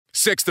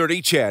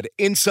630 CHED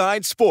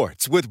Inside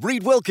Sports with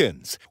Reed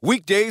Wilkins.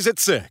 Weekdays at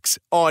 6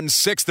 on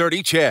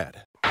 630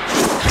 CHED.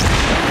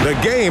 The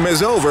game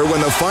is over when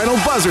the final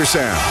buzzer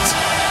sounds.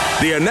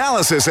 The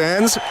analysis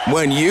ends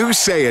when you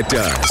say it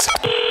does.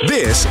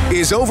 This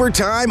is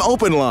Overtime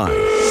Open Line.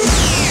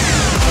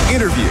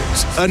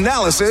 Interviews,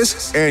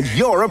 analysis, and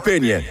your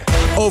opinion.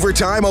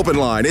 Overtime Open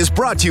Line is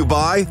brought to you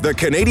by the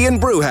Canadian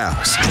Brew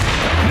House.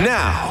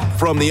 Now,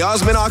 from the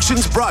Osmond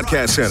Auctions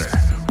Broadcast Center,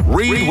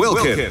 Reed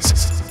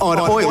Wilkins on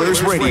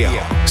Oilers Radio,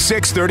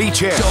 630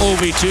 CHED. To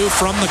OV2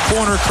 from the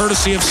corner,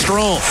 courtesy of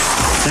Strome.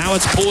 Now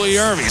it's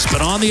Puljujarvi.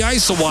 Been on the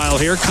ice a while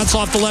here. Cuts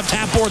off the left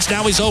half boards.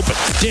 Now he's open.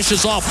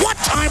 Dishes off.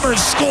 One-timer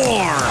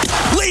score!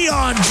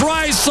 Leon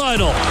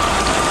Draisaitl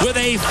with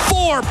a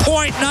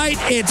 4-point night.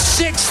 It's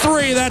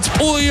 6-3. That's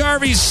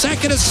Puljujarvi's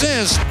second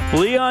assist.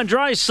 Leon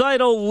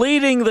Draisaitl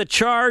leading the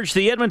charge.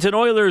 The Edmonton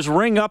Oilers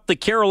ring up the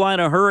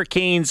Carolina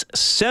Hurricanes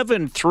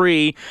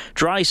 7-3.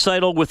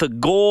 Draisaitl with a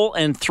goal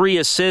and 3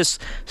 assists.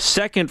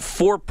 Second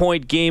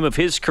 4-point game of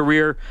his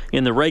career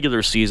in the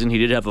regular season. He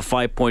did have a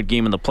 5-point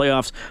game in the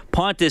playoffs.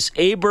 Pontus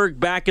Aberg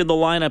back in the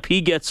lineup.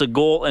 He gets a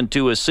goal and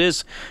 2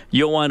 assists.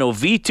 Johan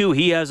Ovitu,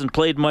 he hasn't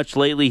played much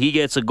lately. He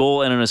gets a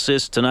goal and an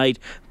assist tonight.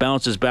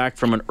 Bounces back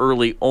from an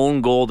early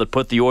own goal that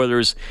put the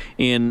Oilers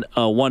in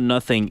a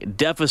 1-0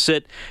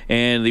 deficit.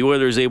 And the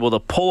Oilers able to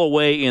pull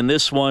away in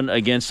this one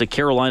against a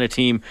Carolina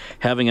team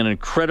having an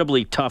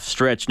incredibly tough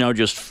stretch. Now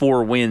just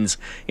 4 wins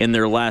in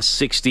their last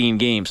 16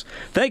 games.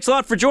 Thanks a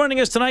lot for joining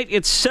us tonight.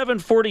 It's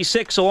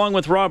 7:46 along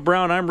with Rob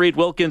Brown. I'm Reed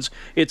Wilkins.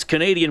 It's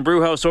Canadian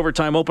Brewhouse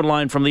Overtime Open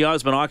Line from the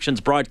Osmond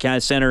Auctions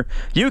Broadcast Center.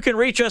 You can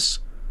reach us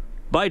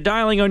by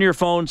dialing on your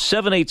phone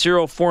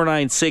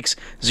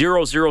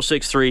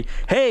 780-496-0063.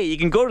 Hey, you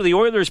can go to the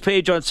Oilers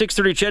page on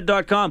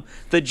 630ched.com.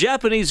 The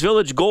Japanese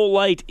Village goal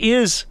light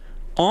is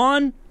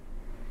on.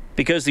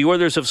 Because the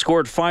Oilers have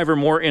scored 5 or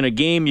more in a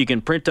game, you can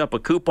print up a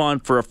coupon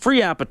for a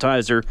free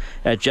appetizer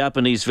at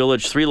Japanese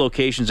Village. 3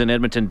 locations in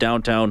Edmonton,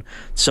 downtown,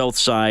 south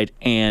side,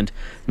 and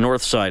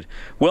north side.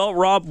 Well,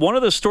 Rob, one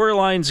of the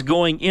storylines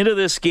going into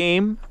this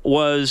game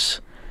was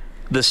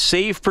the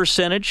save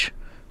percentage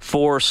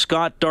for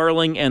Scott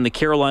Darling and the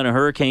Carolina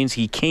Hurricanes.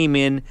 He came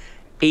in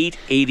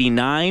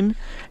 .889,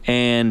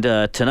 and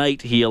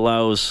tonight he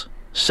allows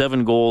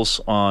 7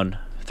 goals on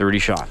 30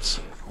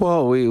 shots.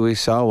 Well, we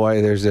saw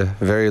why there's a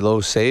very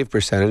low save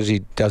percentage. He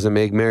doesn't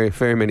make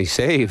very many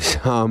saves.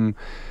 At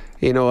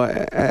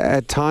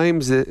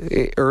times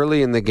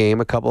early in the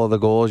game, a couple of the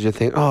goals, you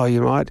think, oh,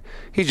 you know what?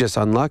 He's just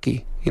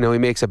unlucky. He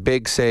makes a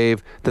big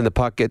save, then the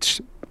puck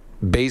gets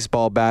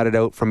baseball batted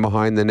out from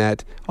behind the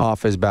net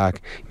off his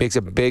back. He makes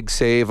a big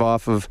save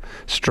off of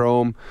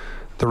Strome.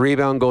 The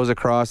rebound goes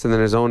across, and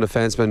then his own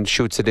defenseman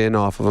shoots it in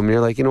off of him. And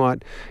you're like, you know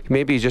what?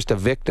 Maybe he's just a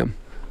victim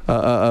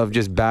of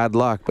just bad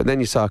luck. But then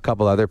you saw a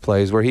couple other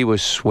plays where he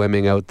was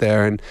swimming out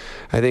there, and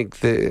I think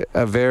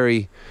a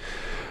very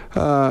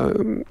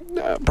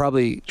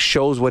probably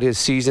shows what his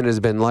season has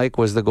been like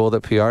was the goal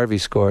that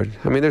Puljujarvi scored.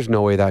 I mean, there's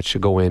no way that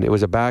should go in. It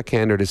was a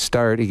backhander to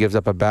start. He gives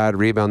up a bad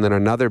rebound, then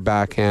another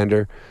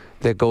backhander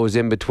that goes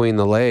in between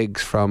the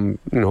legs from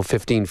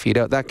 15 feet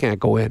out. That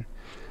can't go in.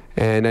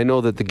 And I know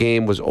that the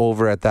game was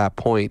over at that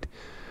point,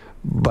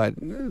 but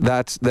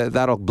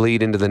that'll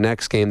bleed into the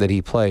next game that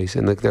he plays.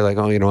 And they're like,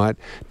 oh, you know what?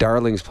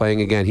 Darling's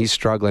playing again. He's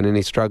struggling, and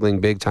he's struggling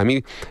big time.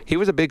 He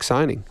was a big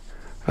signing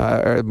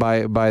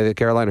by the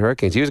Carolina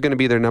Hurricanes. He was going to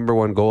be their number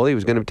 1 goalie. He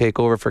was going to take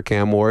over for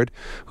Cam Ward,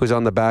 who's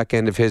on the back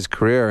end of his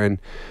career. And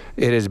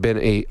it has been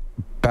a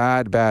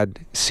bad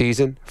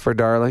season for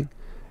Darling.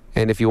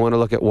 And if you want to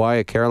look at why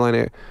a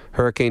Carolina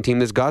Hurricane team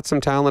that's got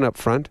some talent up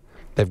front,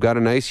 they've got a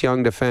nice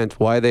young defense,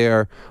 why they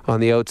are on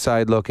the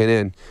outside looking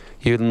in,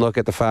 you can look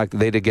at the fact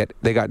that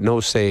they got no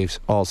saves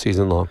all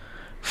season long.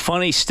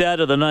 Funny stat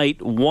of the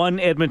night, one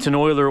Edmonton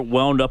Oiler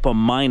wound up a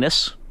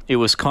minus. It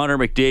was Connor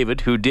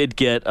McDavid, who did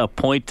get a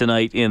point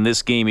tonight in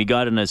this game. He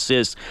got an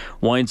assist,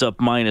 winds up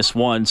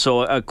 -1.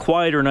 So a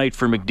quieter night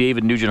for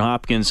McDavid,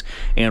 Nugent-Hopkins,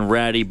 and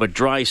Ratty, but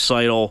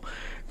Draisaitl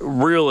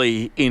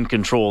really in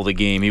control of the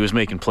game. He was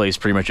making plays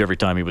pretty much every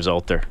time he was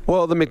out there.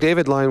 Well, the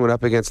McDavid line went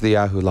up against the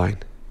Yahoo line,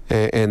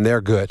 and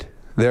they're good.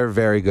 They're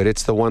very good.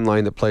 It's the one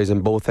line that plays in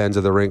both ends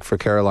of the rink for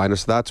Carolina,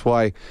 so that's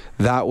why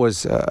that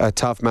was a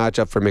tough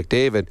matchup for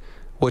McDavid,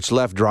 which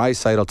left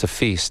Draisaitl to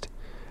feast.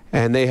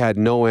 And they had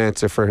no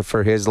answer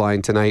for his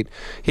line tonight.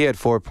 He had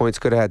 4 points,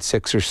 could have had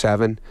 6 or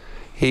 7.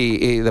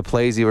 The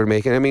plays he were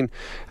making. I mean,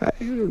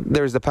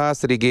 there's the pass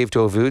that he gave to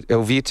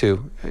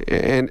Ovitu,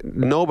 and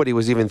nobody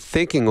was even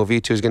thinking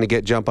Ovitu is going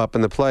to jump up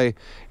in the play.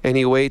 And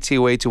he waits,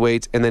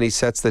 and then he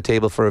sets the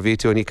table for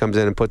Ovitu, and he comes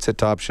in and puts it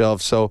top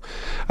shelf. So,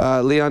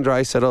 Leon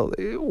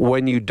Draisaitl,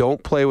 when you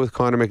don't play with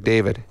Connor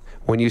McDavid,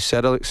 when you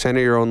center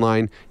your own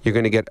line, you're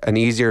going to get an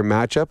easier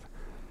matchup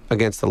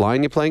against the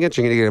line you're playing against.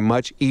 You're going to get a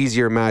much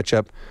easier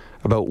matchup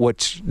about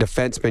which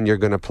defenseman you're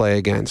going to play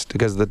against,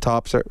 because the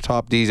top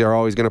Ds are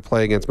always going to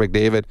play against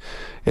McDavid,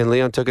 and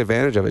Leon took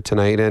advantage of it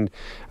tonight, and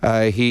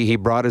he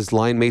brought his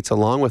line mates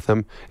along with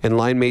him, and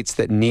line mates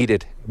that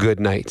needed good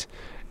night.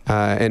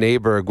 And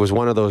Aberg was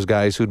one of those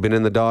guys who'd been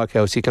in the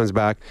doghouse. He comes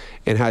back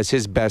and has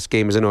his best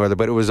game as an Oiler,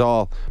 but it was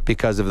all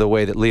because of the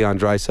way that Leon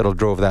Draisaitl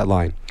drove that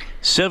line.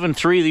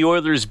 7-3, the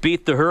Oilers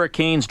beat the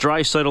Hurricanes.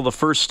 Draisaitl, the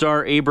first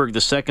star. Aberg,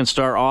 the second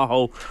star.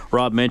 Aho,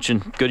 Rob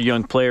mentioned, good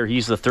young player.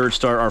 He's the third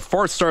star. Our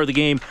fourth star of the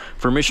game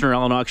for Missioner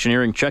Allen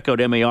Auctioneering. Check out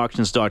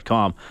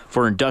maauctions.com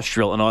for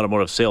industrial and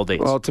automotive sale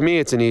dates. Well, to me,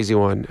 it's an easy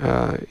one.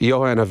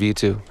 Johan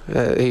Avitu.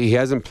 He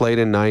hasn't played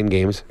in 9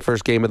 games.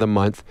 First game of the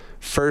month.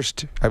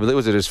 I believe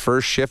was it his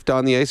first shift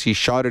on the ice. He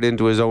shot it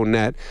into his own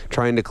net,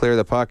 trying to clear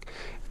the puck.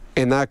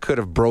 And that could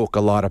have broke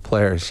a lot of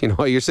players. You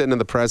know, you're sitting in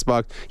the press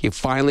box, you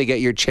finally get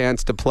your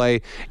chance to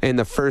play, and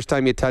the first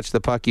time you touch the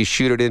puck, you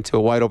shoot it into a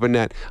wide open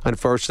net.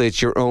 Unfortunately,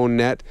 it's your own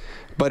net,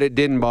 but it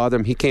didn't bother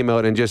him. He came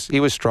out and he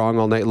was strong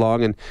all night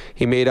long, and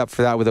he made up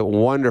for that with a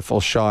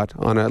wonderful shot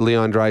on a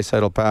Leon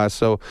Draisaitl pass.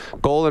 So,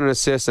 goal and an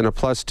assist and a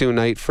 +2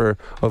 night for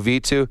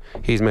Ovitu.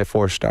 He's my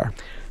 4-star.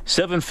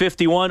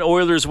 7:51,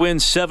 Oilers win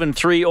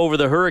 7-3 over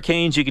the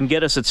Hurricanes. You can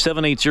get us at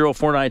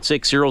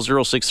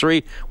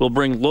 780-496-0063. We'll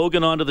bring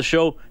Logan onto the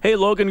show. Hey,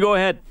 Logan, go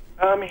ahead.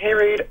 Hey,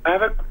 Reed. I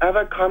have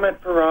a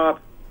comment for Rob.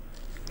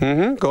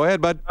 Go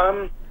ahead, bud.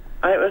 It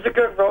was a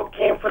good road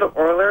game for the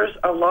Oilers.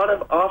 A lot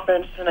of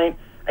offense tonight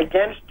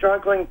against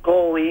struggling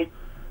goalie.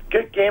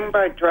 Good game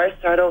by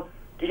Draisaitl.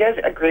 Do you guys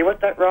agree with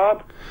that,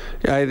 Rob?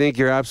 I think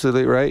you're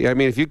absolutely right. I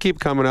mean, if you keep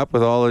coming up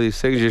with all of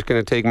these things, you're just going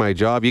to take my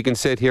job. You can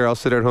sit here. I'll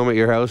sit at home at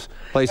your house,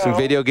 play some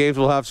video games.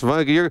 We'll have some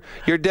fun. You're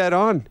dead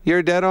on.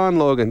 You're dead on,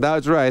 Logan. That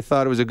was right. I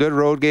thought it was a good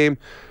road game.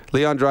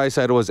 Leon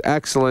Draisaitl was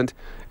excellent,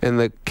 and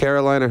the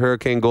Carolina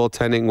Hurricane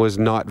goaltending was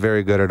not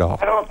very good at all.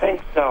 I don't think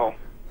so.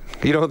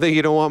 You don't think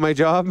you don't want my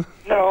job?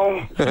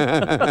 No.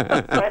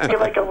 Might be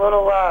like a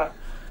little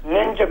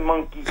ninja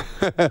monkey.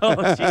 Oh,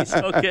 jeez.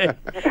 Okay.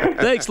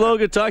 Thanks,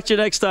 Logan. Talk to you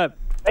next time.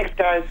 Thanks,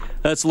 guys.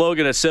 That's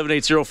Logan at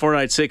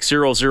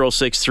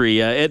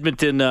 780-496-0063.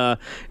 Edmonton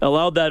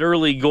allowed that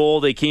early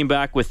goal. They came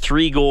back with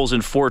 3 goals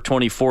in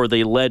 4:24.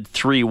 They led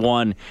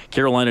 3-1.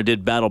 Carolina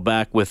did battle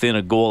back within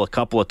a goal a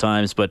couple of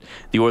times, but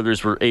the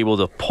Oilers were able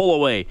to pull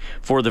away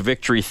for the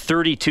victory.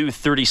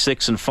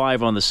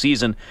 32-36-5 on the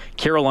season.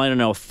 Carolina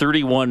now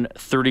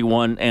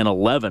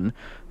 31-31-11.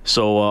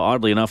 So,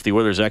 oddly enough, the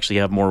Oilers actually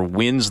have more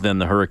wins than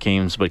the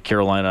Hurricanes, but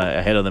Carolina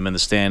ahead of them in the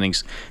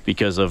standings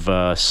because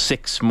of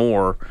 6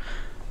 more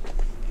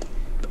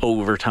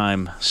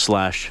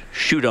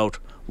overtime/shootout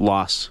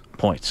loss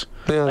points.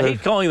 Yeah, I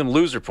hate calling them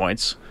loser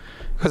points.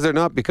 Because they're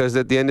not. Because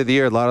at the end of the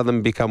year, a lot of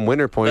them become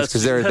winner points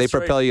because they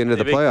propel you into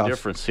the playoffs. Make the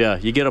difference. Yeah,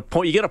 you get a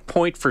point. You get a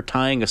point for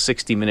tying a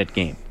 60-minute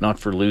game, not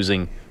for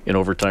losing in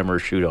overtime or a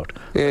shootout.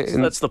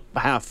 That's the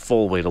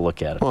half-full way to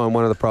look at it. Well, and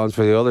one of the problems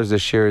for the Oilers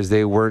this year is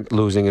they weren't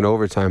losing in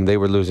overtime; they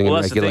were losing in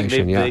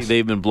regulation.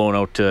 They've been blown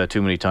out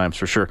too many times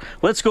for sure.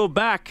 Let's go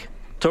back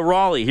to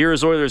Raleigh. Here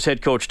is Oilers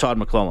head coach Todd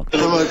McClellan.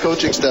 From a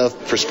coaching staff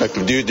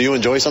perspective, do you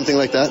enjoy something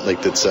like that?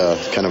 Like that's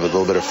kind of a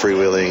little bit of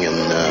freewheeling and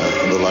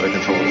a little out of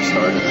control at the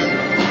start. And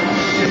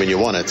then, I mean, you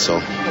won it, so.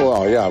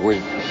 Well, yeah, we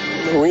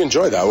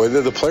enjoy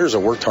that. The players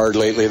have worked hard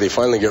lately. They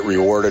finally get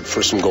rewarded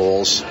for some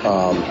goals.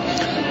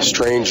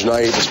 Strange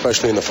night,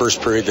 especially in the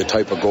first period, the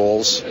type of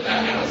goals.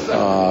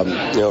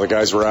 The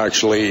guys were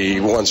actually,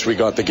 once we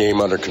got the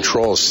game under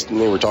control,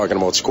 they were talking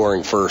about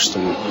scoring first,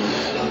 and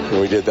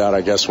we did that,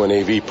 I guess, when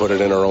AV put it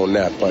in our own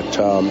net. But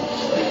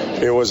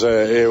it was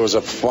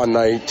a fun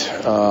night.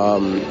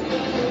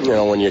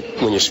 When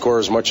you score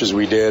as much as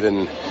we did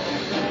and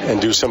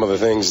do some of the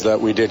things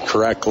that we did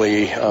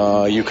correctly,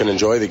 you can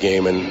enjoy the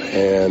game,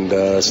 and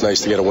it's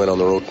nice to get a win on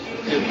the road.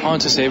 Did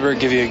Pontus Aberg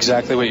give you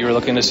exactly what you were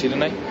looking to see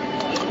tonight?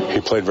 He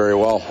played very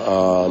well.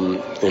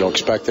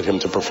 Expected him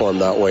to perform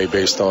that way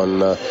based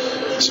on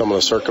some of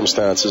the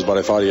circumstances, but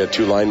I thought he had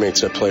 2 line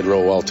mates that played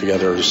real well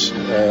together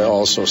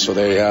also. So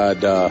they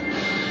had...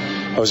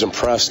 I was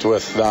impressed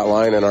with that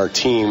line and our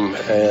team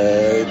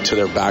to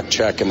their back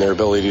check and their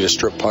ability to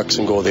strip pucks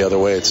and go the other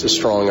way. It's as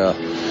strong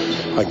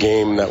a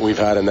game that we've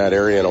had in that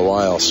area in a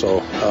while.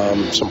 So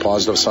some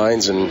positive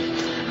signs, and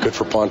good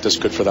for Pontus,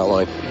 good for that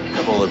line. A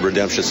couple of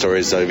redemption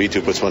stories.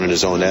 V2 puts one in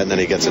his own net, and then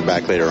he gets it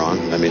back later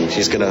on. I mean,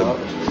 he's going to...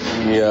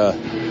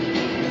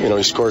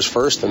 he scores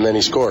first, and then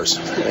he scores.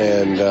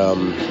 And...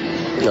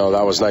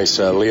 that was nice.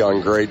 Leon,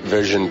 great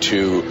vision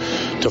to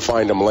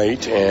find him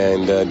late,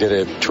 and did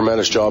a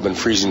tremendous job in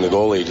freezing the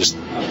goalie. Just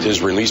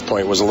his release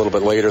point was a little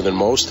bit later than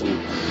most,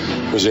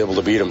 and was able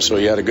to beat him. So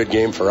he had a good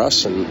game for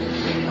us, and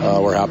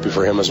we're happy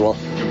for him as well.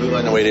 Blue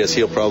line, the way it is,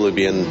 he'll probably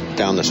be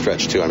down the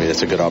stretch too. I mean,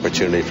 it's a good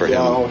opportunity for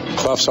him.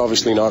 Clough's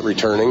obviously not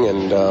returning,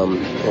 and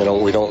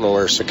we don't know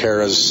where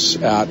Sekera's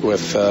at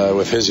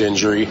with his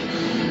injury,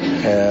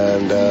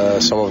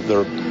 and some of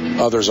the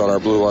others on our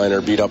blue line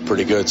are beat up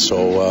pretty good,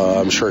 so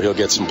I'm sure he'll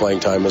get some playing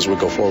time as we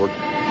go forward.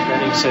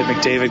 Benny said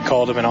McDavid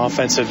called him an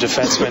offensive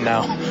defenseman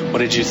now. What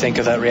did you think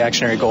of that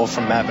reactionary goal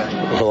from Matt Benny?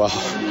 Well,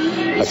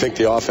 I think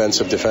the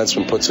offensive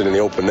defenseman puts it in the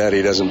open net.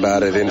 He doesn't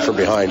bat it in from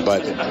behind,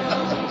 but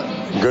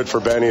good for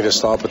Benny to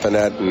stop at the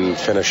net and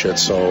finish it.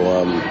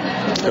 So,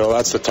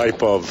 that's the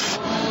type of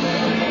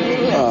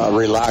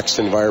relaxed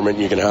environment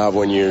you can have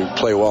when you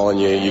play well and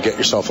you get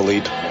yourself a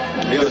lead.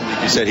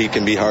 You said he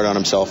can be hard on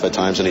himself at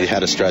times, and he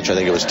had a stretch. I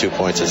think it was 2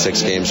 points in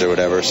 6 games or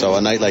whatever. So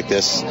a night like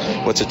this,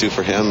 what's it do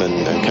for him,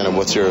 and kind of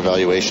what's your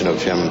evaluation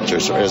of him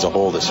just as a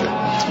whole this year?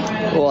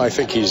 Well, I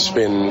think he's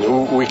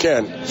been. We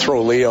can't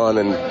throw Leon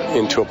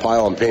into a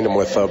pile and paint him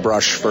with a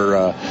brush for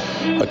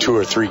a 2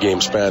 or 3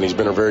 game span. He's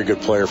been a very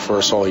good player for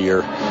us all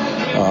year.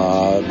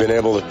 Been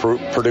able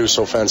to produce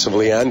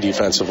offensively and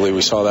defensively.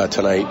 We saw that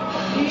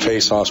tonight.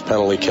 Face-offs,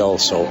 penalty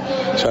kills. So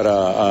he's had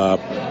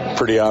a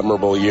pretty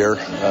admirable year.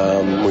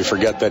 We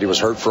forget that he was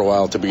hurt for a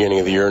while at the beginning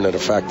of the year, and it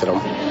affected him.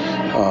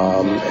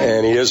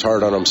 And he is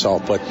hard on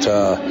himself. But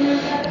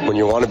when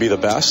you want to be the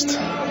best,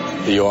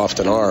 you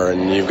often are,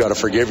 and you've got to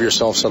forgive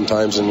yourself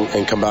sometimes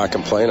and come back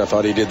and play, and I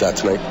thought he did that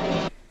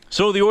tonight.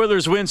 So the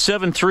Oilers win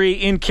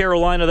 7-3 in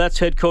Carolina. That's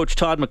head coach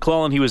Todd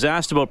McLellan. He was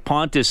asked about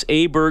Pontus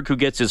Aberg, who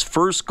gets his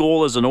first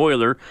goal as an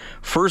Oiler,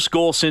 first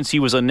goal since he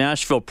was a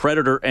Nashville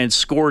Predator and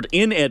scored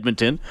in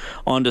Edmonton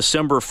on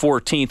December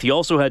 14th. He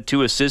also had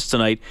 2 assists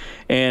tonight.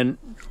 And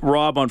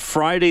Rob, on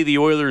Friday, the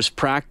Oilers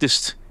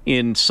practiced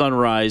in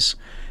Sunrise.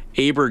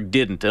 Aberg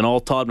didn't, and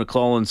all Todd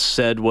McLellan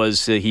said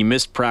was he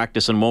missed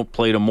practice and won't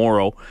play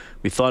tomorrow.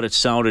 We thought it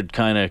sounded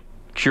kind of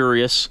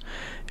curious.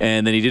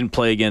 And then he didn't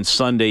play again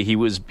Sunday. He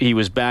was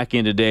back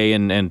in today,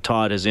 and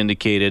Todd has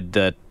indicated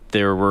that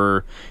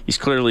he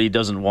clearly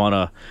doesn't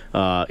want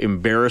to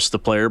embarrass the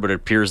player, but it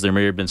appears there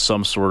may have been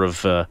some sort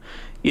of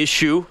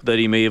issue that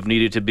he may have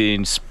needed to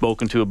be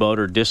spoken to about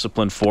or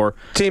disciplined for.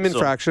 Team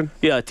infraction.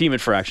 Yeah, team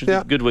infraction.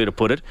 Yeah. Good way to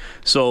put it.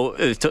 So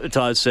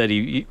Todd said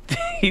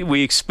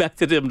we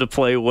expected him to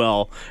play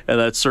well, and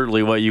that's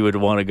certainly what you would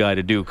want a guy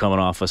to do coming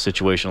off a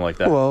situation like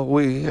that. Well,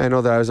 I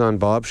know that I was on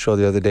Bob's show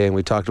the other day, and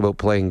we talked about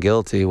playing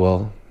guilty.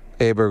 Well,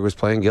 Aberg was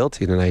playing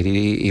guilty tonight.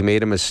 He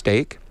made a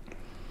mistake,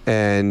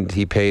 and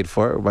he paid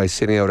for it by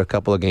sitting out a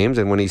couple of games.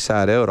 And when he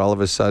sat out, all of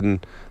a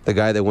sudden, the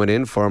guy that went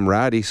in for him,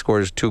 Ratty,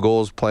 scores 2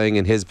 goals playing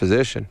in his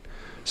position.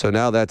 So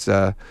now that's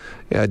a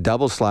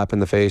double slap in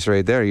the face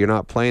right there. You're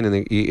not playing,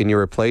 and your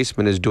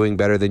replacement is doing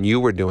better than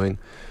you were doing.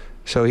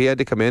 So he had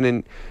to come in,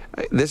 and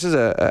this is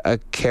a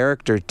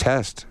character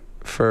test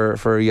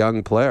for a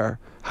young player.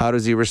 How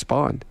does he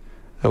respond?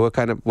 What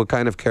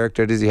kind of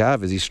character does he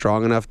have? Is he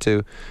strong enough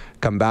to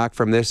come back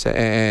from this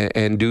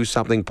and do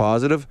something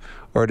positive,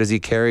 or does he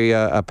carry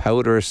a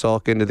pout or a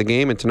sulk into the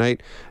game? And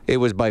tonight, it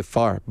was by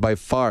far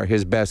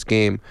his best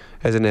game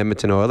as an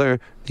Edmonton Oiler.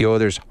 The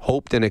Oilers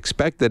hoped and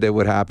expected it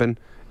would happen,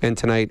 and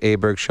tonight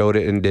Aberg showed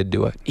it and did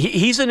do it.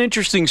 He's an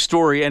interesting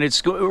story, and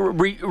it's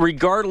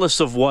regardless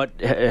of what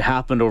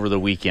happened over the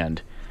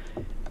weekend.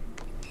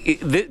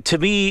 To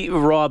me,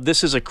 Rob,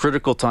 this is a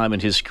critical time in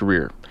his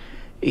career.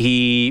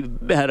 He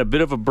had a bit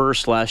of a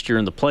burst last year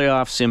in the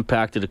playoffs,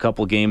 impacted a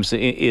couple games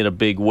in a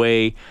big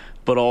way,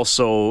 but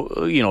also,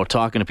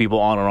 talking to people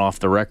on and off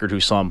the record who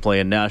saw him play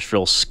in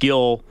Nashville,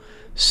 skill,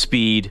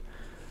 speed,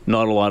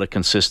 not a lot of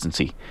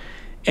consistency.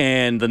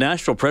 And the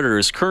Nashville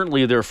Predators,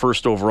 currently they're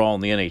first overall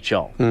in the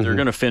NHL. Mm-hmm. They're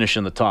going to finish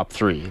in the top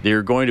 3.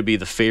 They're going to be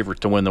the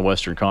favorite to win the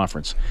Western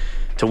Conference.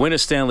 To win a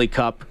Stanley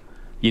Cup,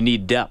 you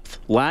need depth.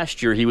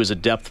 Last year, he was a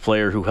depth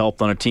player who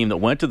helped on a team that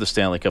went to the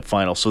Stanley Cup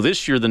final. So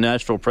this year, the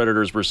Nashville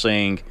Predators were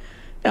saying,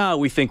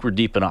 we think we're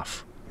deep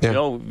enough.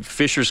 Yeah.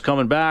 Fisher's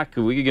coming back.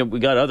 We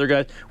got other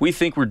guys. We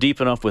think we're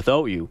deep enough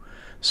without you.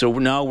 So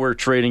now we're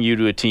trading you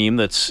to a team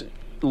that's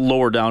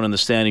lower down in the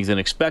standings than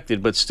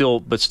expected, but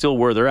still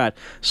where they're at.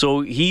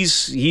 So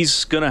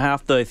he's going to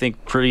have to, I think,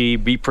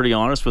 be pretty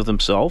honest with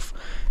himself,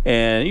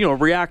 and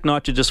react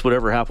not to just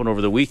whatever happened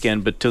over the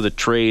weekend, but to the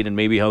trade and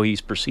maybe how he's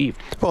perceived.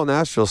 Well,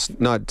 Nashville's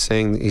not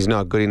saying he's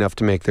not good enough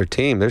to make their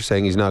team. They're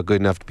saying he's not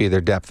good enough to be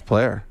their depth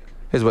player,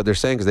 is what they're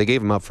saying, because they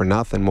gave him up for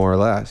nothing, more or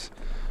less.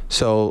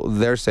 So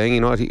they're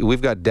saying,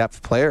 we've got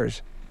depth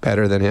players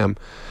better than him.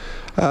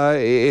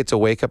 It's a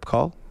wake-up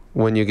call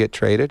when you get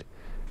traded.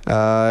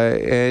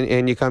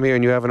 And you come here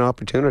and you have an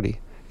opportunity.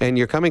 And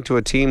you're coming to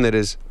a team that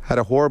has had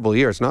a horrible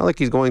year. It's not like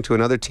he's going to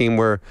another team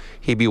where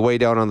he'd be way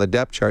down on the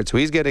depth chart. So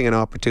he's getting an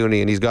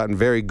opportunity, and he's gotten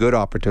very good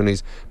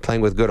opportunities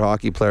playing with good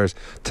hockey players.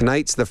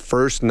 Tonight's the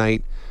first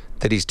night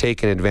that he's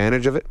taken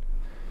advantage of it.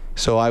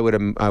 So I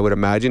would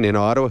imagine in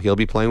Ottawa he'll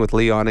be playing with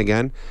Leon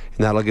again,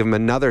 and that'll give him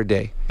another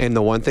day. And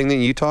the one thing that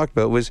you talked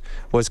about was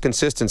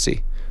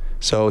consistency.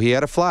 So he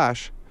had a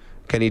flash.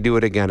 Can he do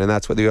it again? And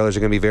that's what the Oilers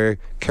are going to be very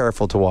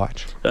careful to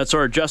watch. That's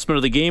our adjustment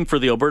of the game for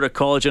the Alberta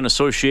College and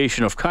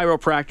Association of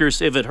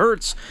Chiropractors. If it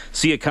hurts,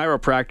 see a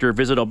chiropractor.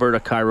 Visit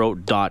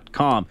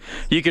albertachiro.com.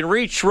 You can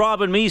reach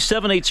Rob and me,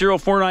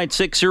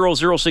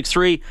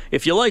 780-496-0063.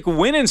 If you like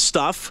winning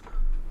stuff,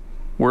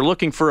 we're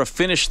looking for a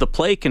Finish the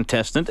Play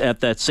contestant at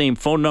that same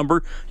phone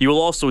number. You will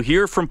also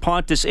hear from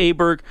Pontus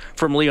Aberg,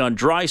 from Leon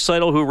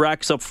Draisaitl, who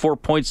racks up 4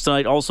 points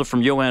tonight, also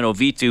from Johan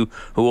Ovitu,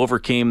 who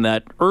overcame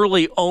that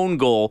early own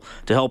goal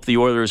to help the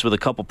Oilers with a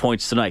couple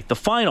points tonight. The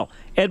final,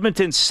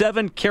 Edmonton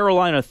 7,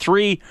 Carolina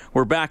 3.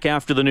 We're back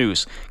after the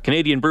news.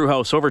 Canadian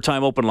Brewhouse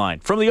Overtime Open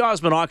Line from the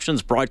Osmond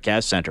Auctions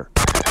Broadcast Center.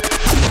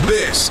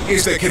 This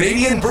is the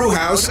Canadian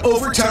Brewhouse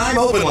Overtime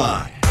Open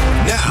Line.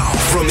 Now,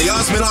 from the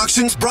Osmond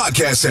Auctions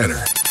Broadcast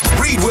Center,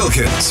 Reed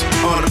Wilkins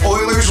on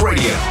Oilers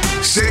Radio,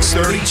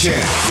 630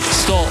 CHED.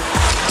 Stoll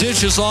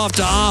dishes off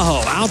to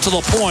Aho. Out to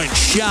the point.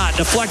 Shot.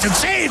 Deflected.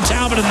 Save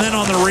Talbot, and then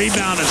on the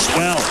rebound as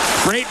well.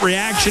 Great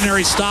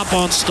reactionary stop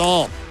on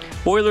Stoll.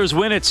 Oilers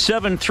win at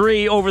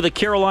 7-3 over the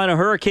Carolina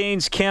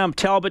Hurricanes. Cam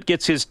Talbot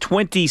gets his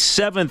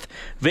 27th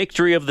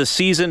victory of the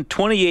season,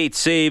 28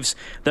 saves.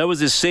 That was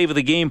his save of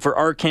the game for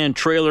Arcan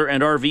Trailer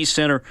and RV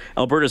Center,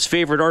 Alberta's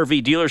favorite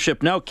RV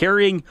dealership, now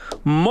carrying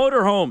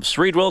motorhomes.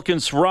 Reed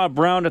Wilkins, Rob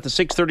Brown at the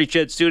 630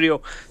 CHED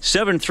studio.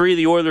 7-3,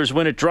 the Oilers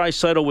win at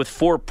Draisaitl with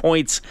 4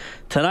 points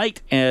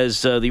tonight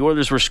as the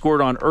Oilers were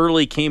scored on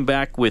early, came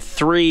back with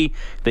 3.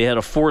 They had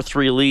a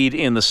 4-3 lead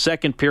in the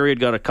second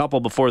period, got a couple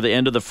before the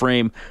end of the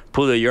frame.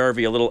 Puljujarvi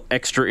a little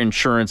extra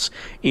insurance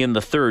in the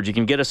third. You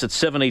can get us at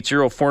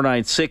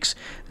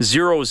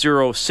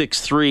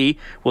 780-496-0063.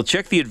 We'll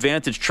check the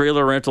Advantage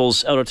Trailer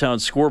Rentals out-of-town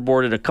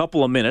scoreboard in a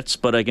couple of minutes,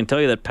 but I can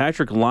tell you that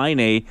Patrick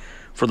Laine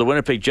for the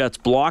Winnipeg Jets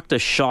blocked a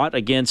shot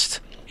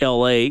against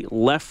L.A.,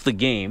 left the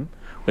game.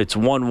 It's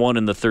 1-1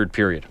 in the third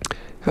period.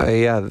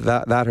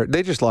 That hurt.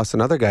 They just lost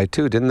another guy,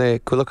 too, didn't they?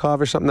 Kulikov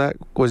or something that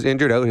was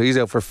injured out. He's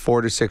out for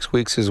 4 to 6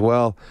 weeks as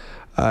well.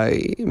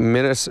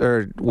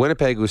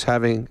 Winnipeg was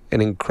having an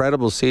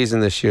incredible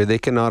season this year. They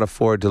cannot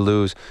afford to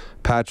lose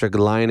Patrick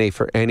Laine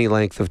for any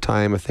length of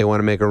time if they want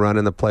to make a run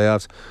in the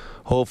playoffs.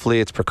 Hopefully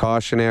it's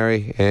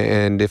precautionary,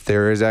 and if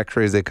there is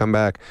x-rays, they come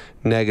back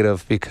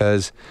negative,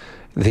 because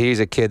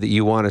he's a kid that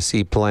you want to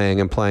see playing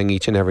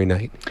each and every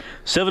night.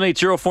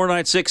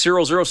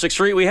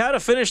 780-496-0063. We had to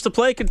finish the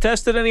play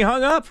contested, and he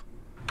hung up.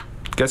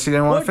 Guess he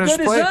didn't want to finish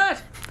the play. What good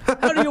is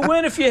that? How do you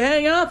win if you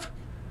hang up?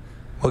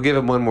 We'll give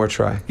him one more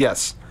try.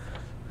 Yes.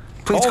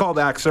 Please call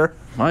back, sir.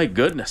 My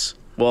goodness.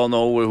 Well,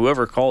 no,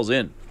 whoever calls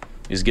in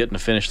is getting to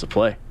finish the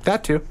play.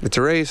 That too. It's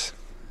a race.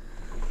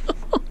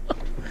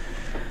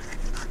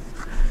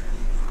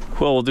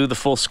 Well, we'll do the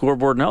full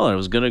scoreboard now. I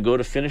was going to go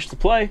to finish the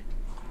play.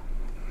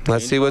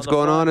 Let's see what's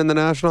going on in the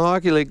National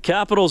Hockey League.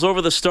 Capitals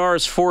over the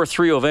Stars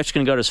 4-3.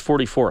 Ovechkin got his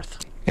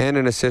 44th. And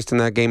an assist in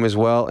that game as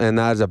well, and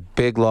that is a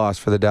big loss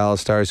for the Dallas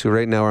Stars, who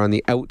right now are on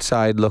the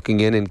outside looking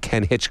in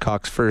Ken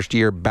Hitchcock's first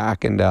year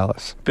back in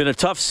Dallas. Been a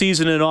tough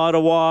season in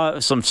Ottawa.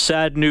 Some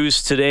sad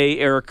news today.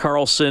 Erik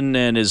Karlsson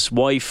and his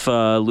wife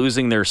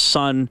losing their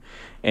son.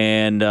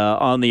 And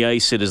on the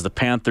ice, it is the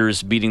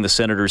Panthers beating the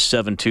Senators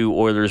 7-2.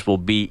 Oilers will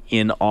be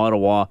in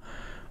Ottawa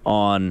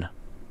on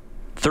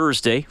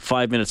Thursday.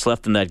 5 minutes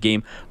left in that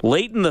game.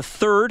 Late in the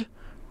third,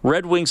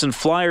 Red Wings and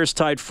Flyers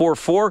tied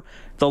 4-4.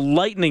 The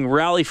Lightning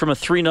rally from a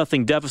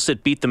 3-0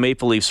 deficit, beat the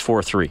Maple Leafs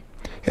 4-3.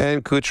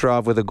 And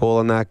Kucherov with a goal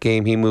in that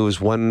game. He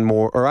moves one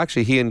more, or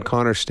actually he and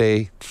Connor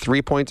stay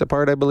 3 points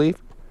apart, I believe,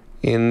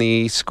 in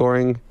the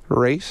scoring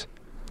race.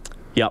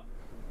 Yep.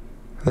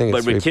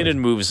 But McKinnon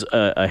moves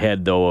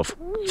ahead, though, of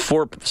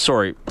 4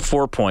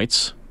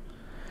 points.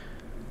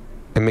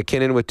 And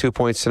McKinnon with 2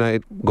 points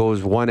tonight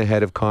goes one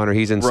ahead of Connor.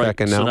 He's in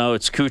second now. So now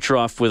it's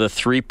Kucherov with a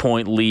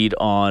 3-point lead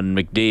on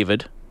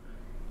McDavid.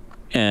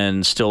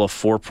 And still a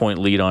 4-point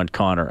lead on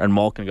Connor. And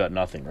Malkin got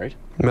nothing, right?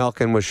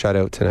 Malkin was shut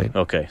out tonight.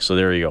 Okay, so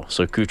there you go.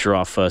 So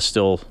Kucherov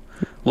still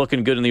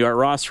looking good in the Art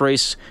Ross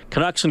race.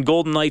 Canucks and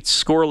Golden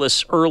Knights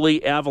scoreless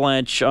early.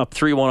 Avalanche up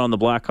 3-1 on the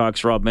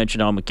Blackhawks. Rob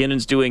mentioned how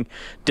McKinnon's doing.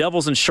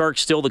 Devils and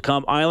Sharks still to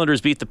come. Islanders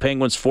beat the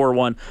Penguins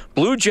 4-1.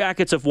 Blue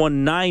Jackets have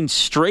won 9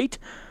 straight.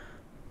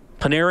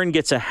 Panarin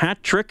gets a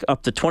hat trick,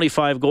 up to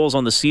 25 goals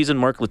on the season.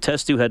 Mark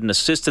Letestu had an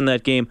assist in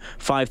that game.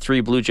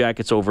 5-3 Blue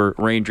Jackets over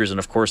Rangers. And,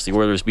 of course, the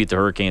Oilers beat the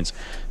Hurricanes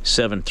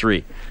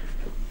 7-3.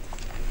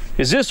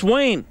 Is this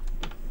Wayne?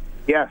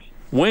 Yes.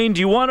 Wayne,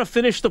 do you want to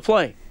finish the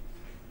play?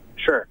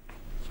 Sure.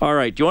 All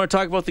right. Do you want to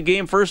talk about the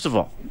game first of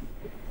all?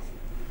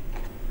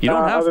 You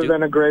don't have other to.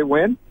 than a great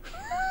win?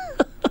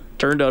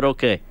 Turned out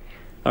okay.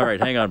 All right.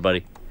 Hang on,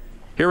 buddy.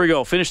 Here we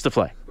go. Finish the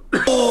play.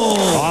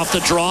 Off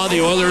the draw,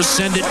 the Oilers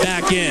send it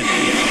back in.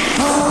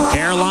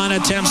 Carolina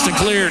attempts to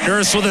clear.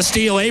 Nurse with a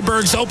steal.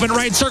 Aberg's open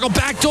right circle.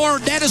 Backdoor.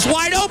 Net is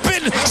wide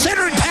open.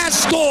 Centered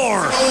pass,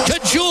 score.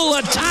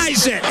 Kajula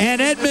ties it.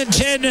 And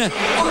Edmonton All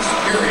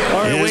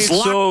right, wait.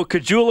 So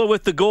Kajula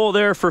with the goal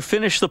there for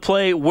finish the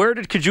play. Where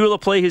did Kajula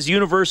play his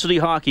university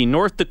hockey?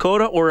 North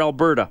Dakota or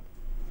Alberta?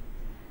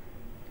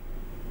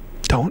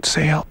 Don't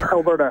say Alberta.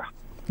 Alberta.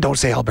 Don't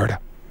say Alberta.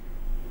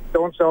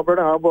 Don't say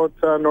Alberta. How about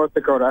North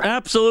Dakota?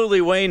 Absolutely,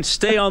 Wayne.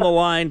 Stay on the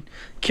line.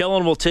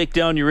 Kellen will take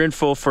down your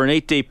info for an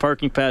 8-day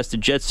parking pass to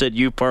Jet Set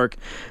U Park.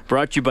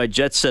 Brought to you by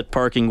Jet Set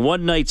Parking.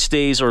 One-night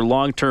stays or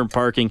long-term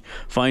parking.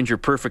 Find your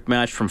perfect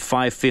match from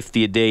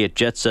 $5.50 a day at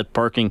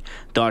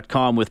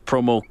jetsetparking.com with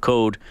promo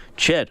code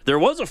CHED. There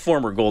was a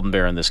former Golden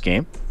Bear in this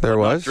game. There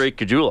was. Drake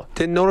Kajula.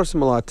 Didn't notice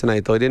him a lot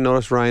tonight, though. I didn't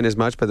notice Ryan as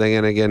much, but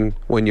then again,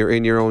 when you're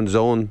in your own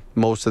zone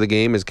most of the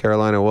game, as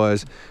Carolina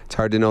was, it's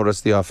hard to notice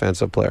the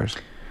offensive players.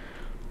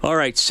 All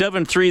right,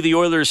 7-3, the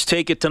Oilers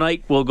take it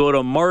tonight. We'll go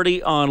to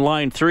Marty on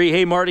line 3.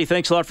 Hey, Marty,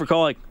 thanks a lot for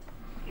calling.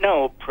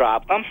 No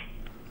problem.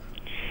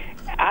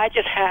 I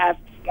just have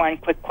one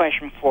quick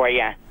question for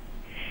you.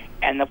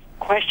 And the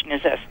question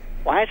is this.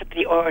 Why is it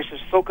the Oilers were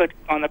so good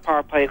on the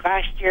power play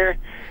last year,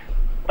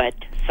 but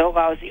so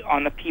lousy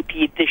on the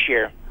PP this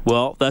year?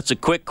 Well, that's a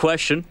quick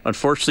question.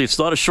 Unfortunately, it's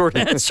not a short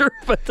answer,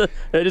 but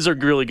it is a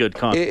really good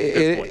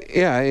comment.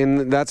 Yeah,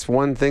 and that's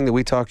one thing that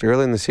we talked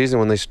early in the season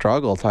when they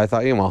struggled. I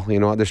thought, well, you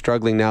know what, they're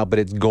struggling now, but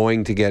it's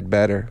going to get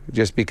better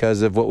just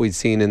because of what we'd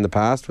seen in the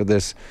past with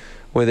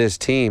this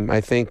team. I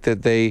think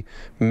that they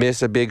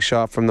miss a big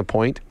shot from the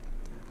point.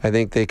 I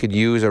think they could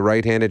use a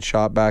right-handed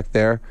shot back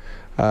there.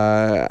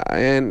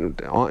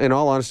 And in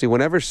all honesty,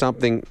 whenever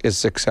something is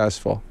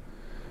successful,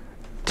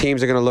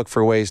 teams are going to look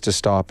for ways to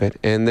stop it.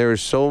 And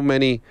there's so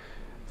many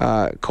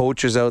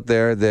coaches out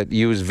there that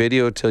use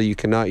video till you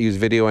cannot use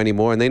video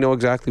anymore, and they know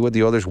exactly what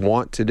the others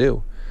want to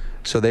do.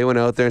 So they went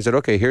out there and said,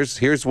 okay,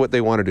 here's what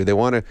they want to do. They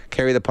want to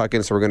carry the puck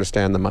in, so we're going to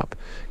stand them up.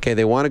 Okay,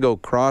 they want to go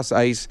cross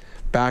ice,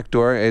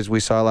 backdoor, as we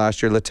saw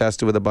last year,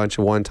 Letestu with a bunch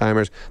of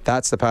one-timers.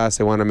 That's the pass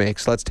they want to make,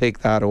 so let's take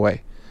that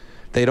away.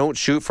 They don't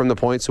shoot from the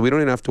point, so we don't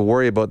even have to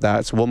worry about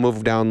that. So we'll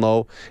move down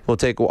low. We'll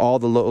take all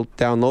the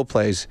down low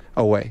plays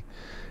away.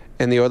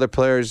 And the other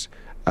players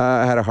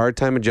had a hard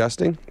time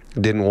adjusting,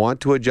 didn't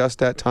want to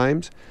adjust at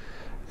times,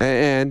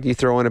 and you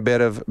throw in a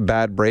bit of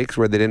bad breaks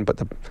where they didn't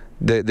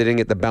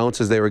get the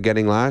bounces they were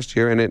getting last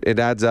year, and it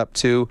adds up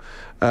to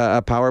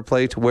a power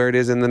play to where it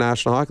is in the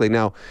National Hockey League.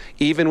 Now,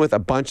 even with a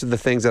bunch of the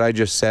things that I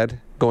just said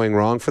going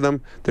wrong for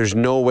them, there's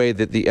no way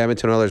that the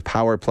Edmonton Oilers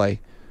power play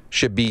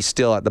should be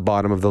still at the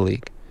bottom of the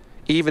league.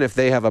 Even if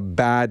they have a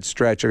bad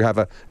stretch or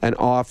have an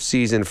off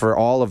season for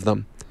all of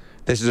them,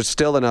 there's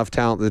still enough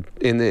talent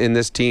in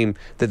this team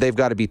that they've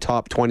got to be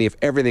top 20 if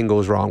everything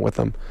goes wrong with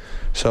them.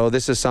 So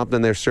this is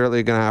something they're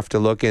certainly going to have to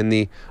look in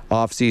the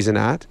offseason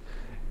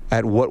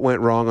at what went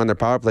wrong on their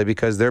power play,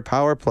 because their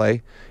power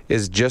play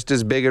is just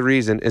as big a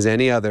reason as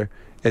any other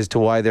as to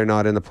why they're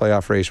not in the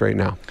playoff race right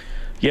now.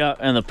 Yeah,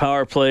 and the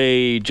power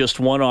play, just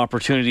one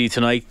opportunity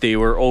tonight. They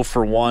were 0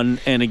 for 1.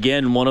 And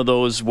again, one of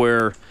those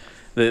where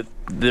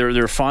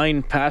they're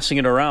fine passing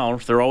it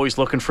around. They're always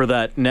looking for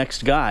that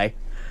next guy.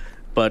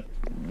 But,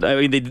 I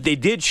mean, they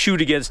did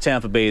shoot against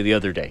Tampa Bay the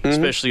other day,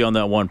 especially on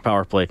that one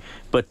power play.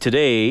 But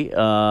today,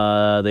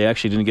 they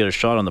actually didn't get a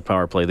shot on the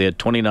power play. They had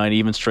 29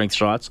 even-strength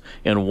shots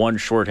and one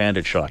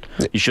shorthanded shot.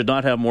 You should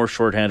not have more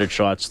shorthanded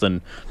shots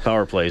than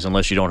power plays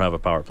unless you don't have a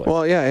power play.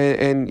 Well, yeah,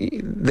 and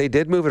they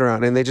did move it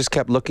around, and they just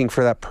kept looking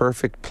for that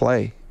perfect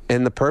play.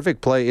 And the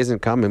perfect play isn't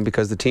coming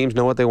because the teams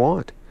know what they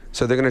want.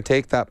 So they're going to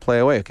take that play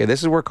away. Okay,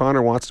 this is where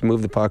Connor wants to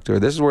move the puck to, or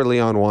this is where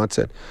Leon wants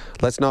it.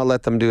 Let's not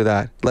let them do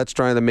that. Let's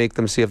try to make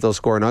them see if they'll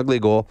score an ugly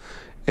goal.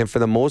 And for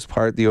the most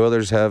part, the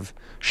Oilers have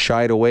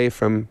shied away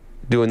from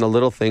doing the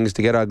little things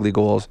to get ugly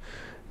goals.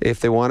 If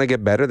they want to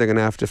get better, they're going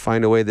to have to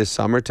find a way this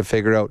summer to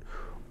figure out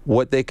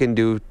what they can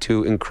do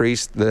to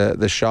increase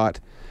the shot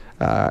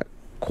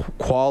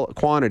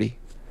quantity.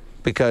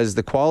 Because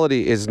the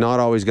quality is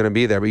not always going to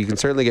be there, but you can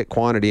certainly get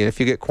quantity. And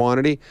if you get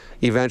quantity,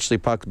 eventually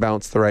pucks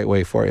bounce the right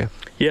way for you.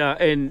 Yeah,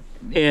 and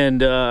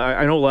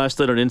I know last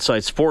night on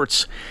Inside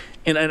Sports,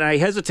 and I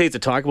hesitate to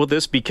talk about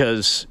this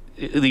because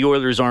the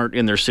Oilers aren't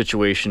in their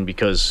situation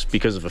because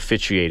of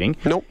officiating.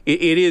 Nope.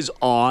 It is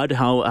odd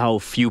how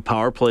few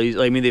power plays.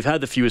 I mean, they've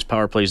had the fewest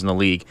power plays in the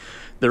league.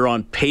 They're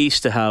on pace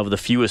to have the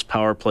fewest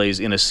power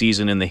plays in a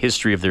season in the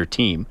history of their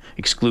team,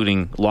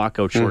 excluding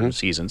lockout-shortened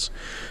seasons.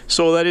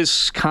 So that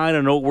is kind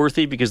of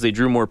noteworthy because they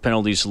drew more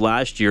penalties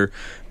last year.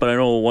 But I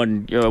know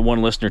one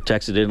listener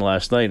texted in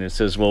last night and it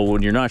says, well,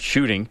 when you're not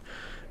shooting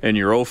and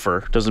you're 0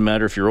 for, doesn't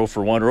matter if you're 0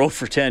 for 1 or 0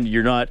 for 10,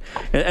 you're not.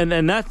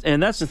 And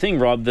that's the thing,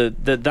 Rob.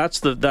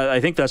 I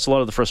think that's a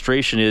lot of the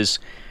frustration is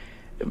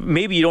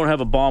maybe you don't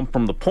have a bomb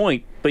from the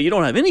point, but you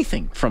don't have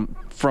anything from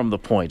the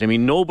point. I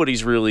mean,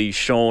 nobody's really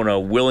shown a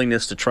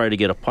willingness to try to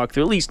get a puck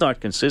through, at least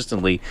not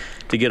consistently,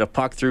 to get a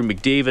puck through.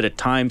 McDavid, at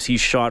times, he's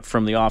shot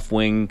from the off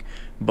wing,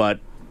 but,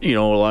 you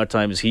know, a lot of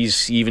times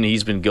he's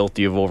been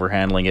guilty of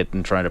overhandling it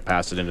and trying to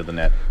pass it into the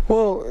net.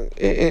 Well,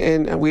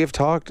 and we have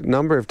talked a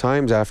number of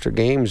times after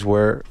games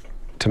where,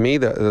 to me,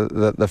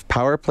 the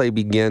power play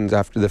begins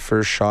after the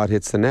first shot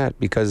hits the net,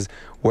 because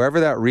wherever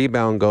that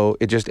rebound go,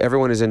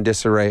 everyone is in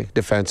disarray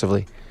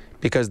defensively.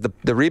 Because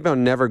the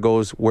rebound never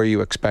goes where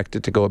you expect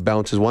it to go. It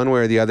bounces one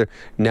way or the other.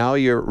 Now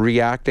you're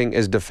reacting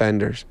as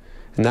defenders.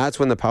 And that's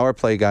when the power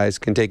play guys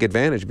can take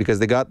advantage, because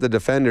they got the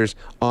defenders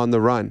on the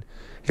run.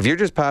 If you're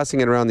just passing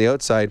it around the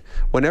outside,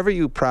 whenever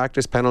you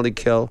practice penalty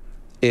kill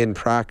in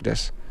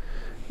practice,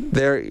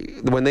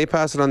 when they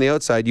pass it on the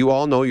outside, you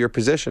all know your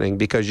positioning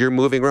because you're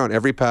moving around.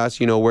 Every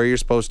pass, you know where you're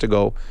supposed to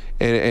go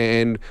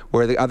and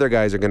where the other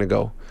guys are going to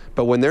go.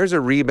 But when there's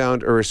a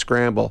rebound or a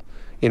scramble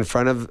in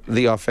front of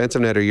the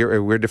offensive net,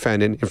 or we're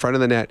defending in front of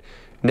the net,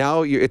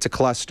 now it's a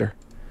cluster.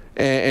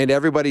 And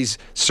everybody's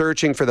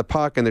searching for the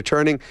puck, and they're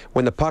turning.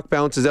 When the puck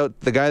bounces out,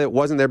 the guy that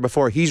wasn't there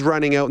before, he's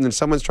running out, and then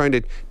someone's trying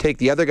to take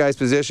the other guy's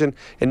position,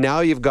 and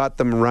now you've got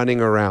them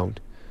running around.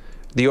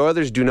 The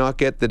Oilers do not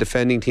get the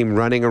defending team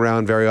running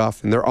around very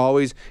often. They're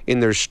always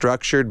in their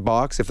structured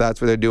box, if that's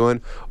what they're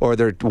doing, or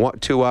they're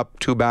 2 up,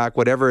 2 back,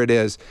 whatever it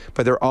is.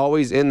 But they're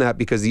always in that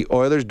because the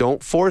Oilers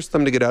don't force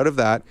them to get out of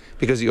that,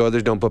 because the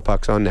Oilers don't put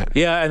pucks on net.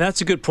 Yeah, and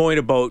that's a good point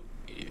about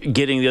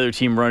getting the other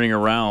team running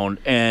around.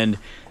 And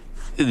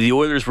the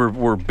Oilers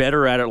were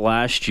better at it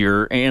last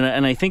year,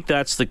 and I think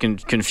that's the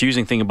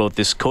confusing thing about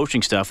this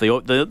coaching staff.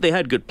 They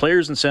had good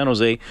players in San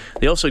Jose.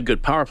 They also had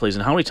good power plays.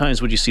 And how many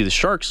times would you see the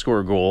Sharks score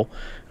a goal?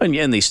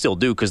 And they still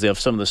do because they have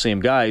some of the same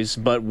guys,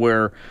 but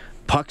where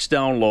puck's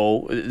down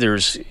low,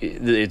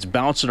 it's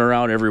bouncing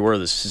around everywhere.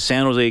 The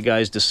San Jose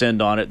guys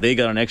descend on it. They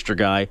got an extra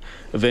guy.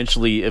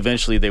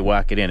 Eventually they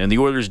whack it in. And the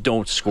Oilers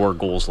don't score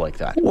goals like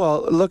that.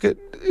 Well, look at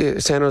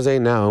San Jose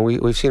now.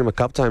 We've seen him a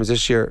couple times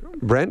this year.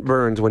 Brent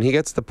Burns, when he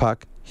gets the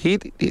puck,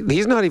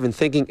 he's not even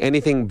thinking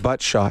anything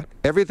but shot.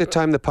 Every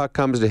time the puck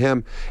comes to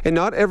him, and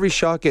not every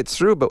shot gets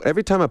through, but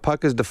every time a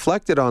puck is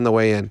deflected on the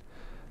way in,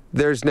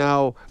 there's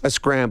now a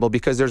scramble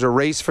because there's a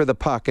race for the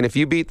puck. And if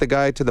you beat the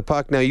guy to the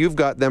puck, now you've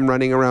got them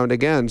running around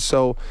again.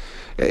 So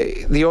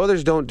the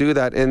Oilers don't do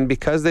that. And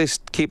because they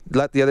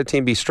let the other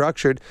team be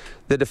structured,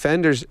 the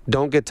defenders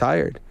don't get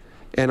tired.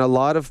 And a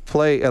lot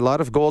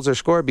of goals are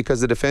scored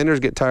because the defenders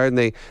get tired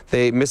and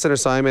they miss an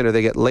assignment or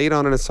they get late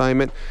on an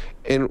assignment.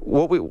 And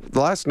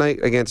last game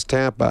against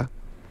Tampa,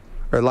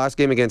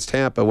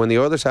 when the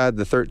Oilers had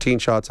the 13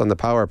 shots on the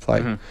power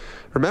play,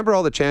 remember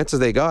all the chances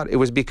they got? It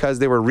was because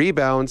they were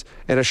rebounds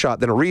and a shot,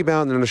 then a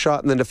rebound and a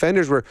shot, and the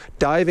defenders were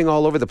diving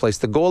all over the place.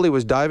 The goalie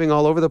was diving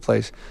all over the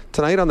place.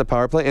 Tonight on the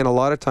power play, and a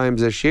lot of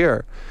times this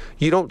year,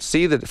 you don't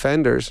see the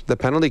defenders, the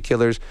penalty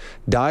killers,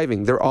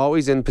 diving. They're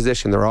always in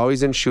position. They're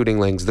always in shooting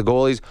lanes. The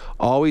goalie's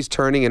always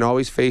turning and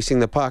always facing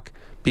the puck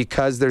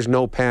because there's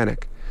no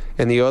panic.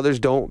 And the Oilers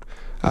don't,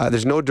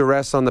 there's no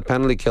duress on the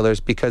penalty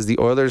killers because the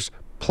Oilers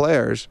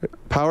players,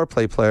 power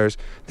play players,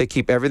 they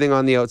keep everything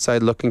on the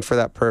outside looking for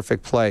that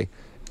perfect play.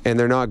 And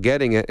they're not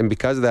getting it, and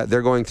because of that,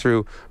 they're going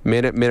through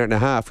minute and a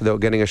half without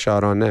getting a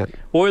shot on net.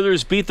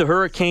 Oilers beat the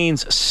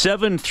Hurricanes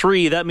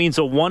 7-3. That means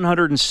a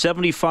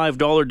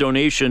 $175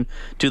 donation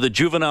to the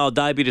Juvenile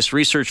Diabetes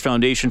Research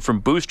Foundation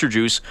from Booster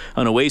Juice,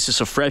 an oasis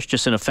of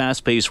freshness in a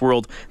fast-paced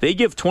world. They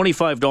give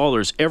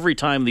 $25 every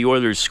time the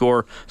Oilers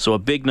score, so a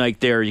big night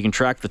there. You can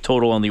track the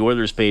total on the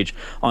Oilers page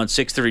on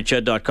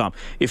 630ched.com.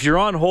 If you're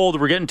on hold,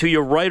 we're getting to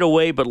you right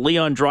away, but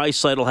Leon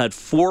Draisaitl had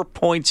 4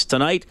 points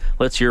tonight.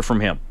 Let's hear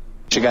from him.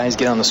 You guys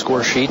get on the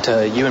score sheet.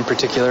 You in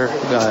particular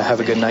have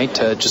a good night.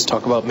 Just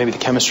talk about maybe the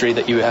chemistry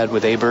that you had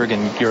with Aberg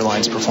and your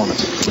line's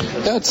performance.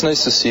 Yeah, it's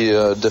nice to see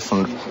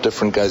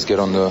different guys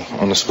get on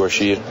the score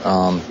sheet.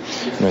 I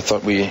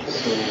thought we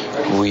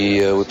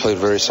played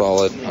very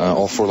solid.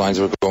 All four lines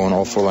were going.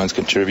 All four lines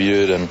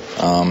contributed, and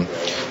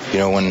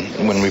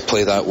when we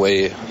play that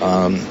way,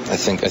 I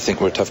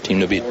think we're a tough team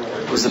to beat.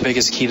 Was the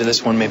biggest key to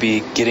this one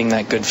maybe getting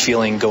that good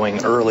feeling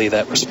going early?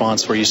 That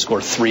response where you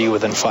score 3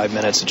 within 5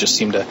 minutes, it just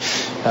seemed to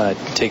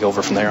take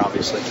over from there,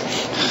 obviously.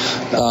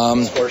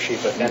 Score sheet,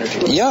 but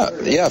energy.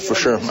 Yeah, for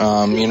sure.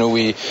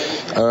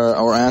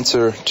 Our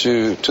answer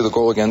to the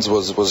goal against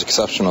was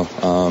exceptional.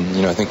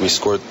 I think we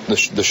scored the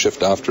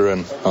shift after,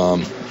 and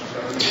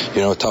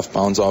a tough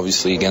bounce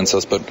obviously against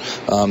us, but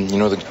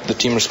the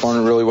team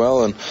responded really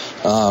well, and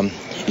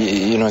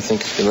I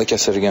think, like I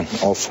said again,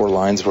 all four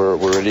lines were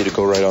ready to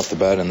go right off the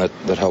bat, and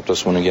that helped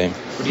us win a game.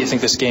 What do you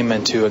think this game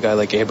meant to a guy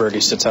like Aberg? He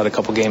sits out a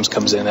couple games,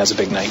 comes in, has a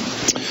big night.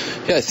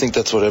 Yeah, I think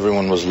that's what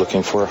everyone was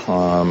looking for.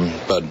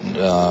 But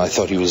I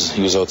thought he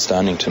was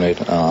outstanding tonight.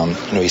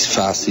 He's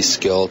fast, he's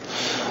skilled,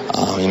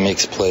 he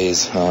makes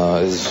plays.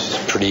 He's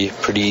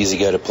pretty easy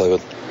guy to play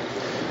with.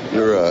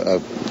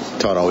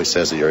 Todd always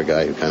says that you're a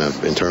guy who kind of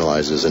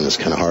internalizes and is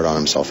kind of hard on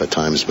himself at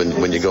times.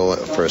 When you go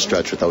for a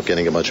stretch without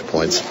getting a bunch of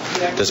points,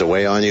 does it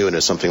weigh on you? And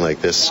is something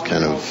like this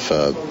kind of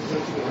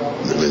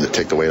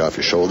take the weight off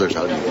your shoulders?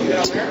 How do you view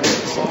it?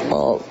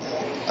 Well,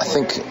 I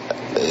think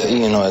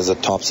as a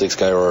top six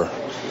guy or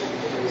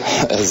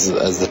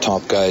as the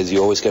top guys,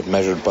 you always get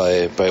measured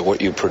by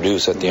what you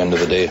produce at the end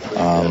of the day.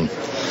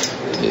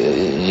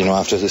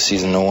 After the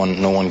season, no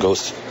one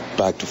goes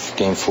back to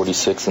game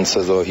 46 and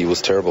says, "Oh, he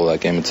was terrible that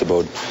game." It's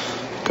about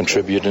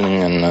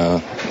contributing and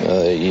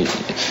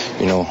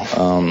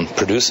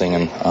producing,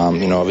 and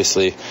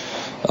obviously,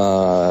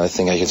 I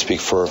think I can speak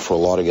for a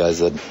lot of guys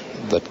that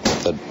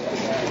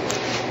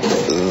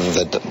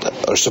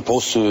are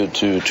supposed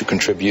to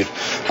contribute.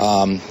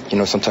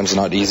 Sometimes it's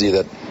not easy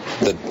that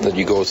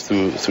you go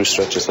through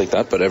stretches like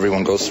that, but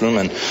everyone goes through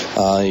them,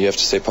 and you have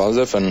to stay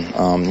positive, and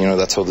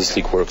that's how this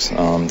league works.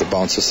 The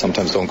bounces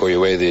sometimes don't go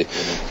your way.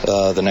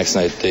 The next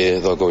night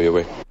they'll go your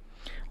way.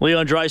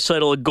 Leon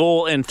Draisaitl, a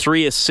goal and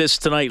 3 assists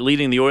tonight,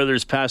 leading the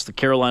Oilers past the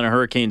Carolina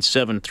Hurricanes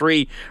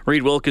 7-3.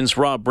 Reed Wilkins,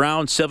 Rob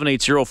Brown,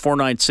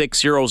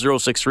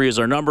 780-496-0063 is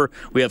our number.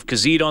 We have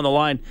Kazid on the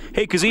line.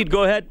 Hey, Kazid,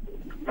 go ahead.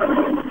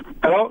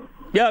 Hello?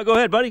 Yeah, go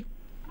ahead, buddy.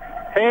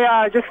 Hey,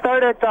 I just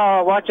started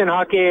watching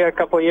hockey a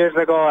couple of years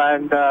ago,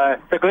 and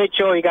it's a great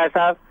show you guys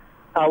have.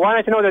 I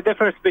wanted to know the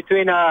difference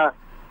between a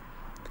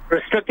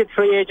restricted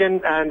free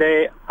agent and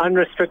a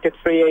unrestricted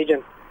free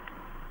agent.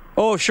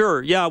 Oh,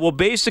 sure. Yeah, well,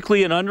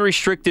 basically an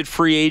unrestricted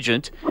free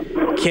agent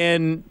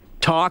can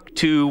talk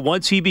to,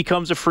 once he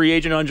becomes a free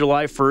agent on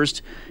July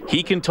 1st,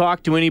 he can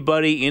talk to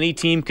anybody, any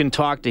team can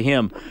talk to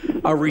him.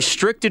 A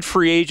restricted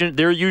free agent,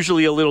 they're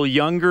usually a little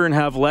younger and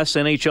have less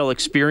NHL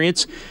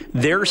experience.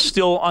 They're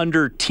still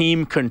under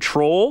team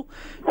control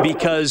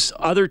because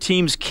other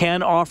teams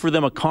can offer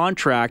them a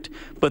contract,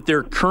 but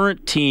their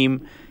current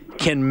team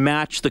can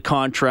match the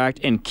contract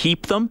and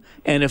keep them,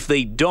 and if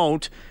they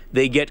don't,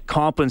 they get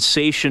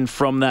compensation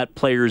from that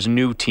player's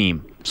new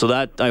team. So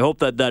that, I hope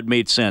that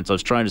made sense. I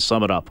was trying to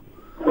sum it up.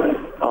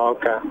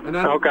 Okay.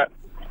 Okay.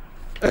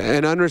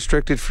 An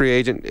unrestricted free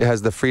agent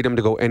has the freedom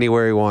to go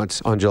anywhere he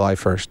wants on July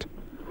 1st.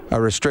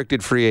 A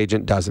restricted free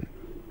agent doesn't.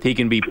 He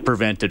can be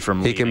prevented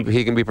from leaving.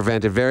 He can be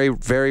prevented. Very,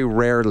 very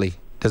rarely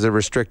does a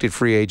restricted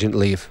free agent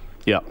leave.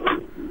 Yeah.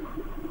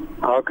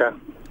 Okay.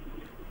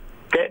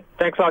 Okay,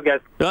 thanks a lot, guys.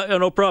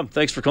 No problem.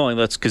 Thanks for calling.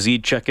 That's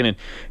Kazid checking in.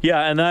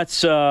 Yeah, and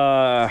that's,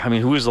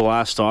 who was the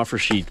last offer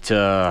sheet?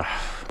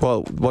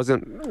 Well, was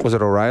it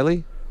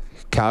O'Reilly?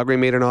 Calgary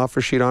made an offer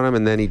sheet on him,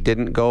 and then he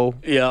didn't go.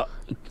 Yeah.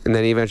 And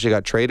then he eventually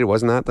got traded.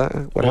 Wasn't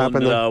that what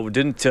happened?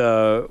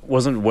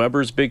 Wasn't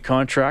Weber's big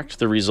contract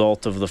the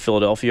result of the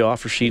Philadelphia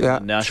offer sheet? Yeah,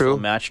 and Nashville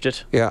true. matched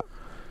it? Yeah.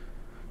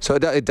 So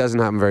it doesn't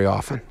happen very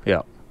often.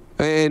 Yeah.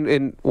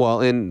 And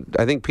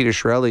I think Peter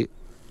Chiarelli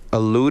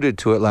alluded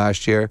to it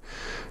last year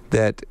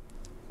that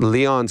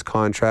Leon's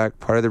contract,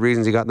 part of the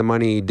reasons he got the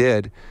money he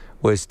did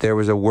was there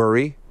was a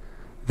worry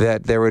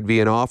that there would be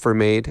an offer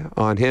made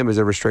on him as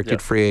a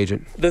restricted free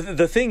agent.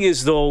 The thing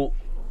is, though,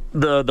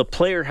 the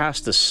player has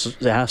to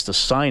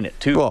sign it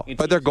too. Well,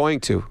 but they're going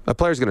to. A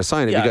player's going to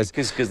sign it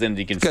because then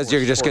you can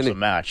you're just going to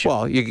match.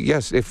 Well,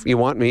 yes, if you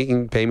want me, you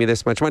can pay me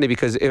this much money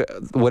because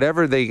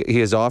whatever he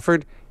has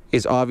offered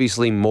is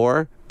obviously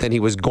more than he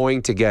was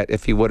going to get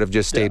if he would have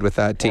just stayed with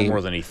that team. Or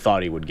more than he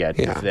thought he would get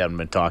if they hadn't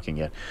been talking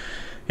yet.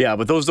 Yeah,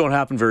 but those don't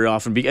happen very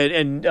often.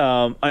 And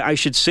I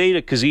should say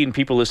to Kazid and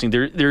people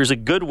listening, there's a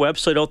good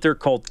website out there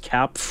called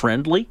Cap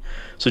Friendly.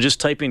 So just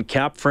type in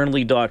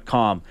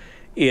capfriendly.com.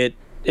 It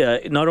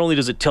not only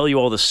does it tell you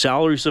all the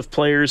salaries of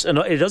players, and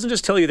it doesn't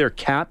just tell you their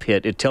cap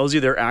hit, it tells you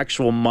their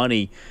actual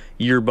money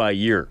year by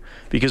year.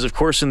 Because, of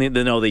course,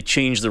 they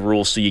changed the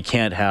rules so you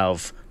can't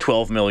have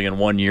 $12 million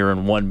one year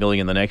and $1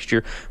 million the next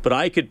year. But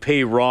I could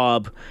pay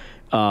Rob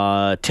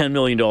 $10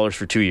 million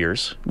for 2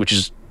 years, which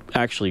is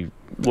actually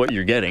what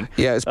you're getting.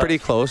 Yeah, it's pretty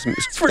close.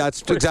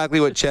 That's exactly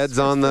what Ched's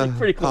on the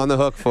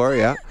hook for.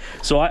 Yeah.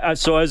 So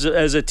as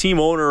a team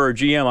owner or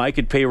GM, I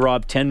could pay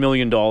Rob $10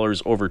 million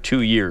over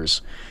 2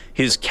 years.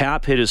 His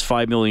cap hit is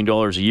 $5 million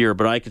a year,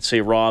 but I could say,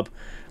 Rob,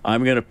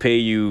 I'm going to pay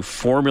you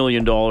 $4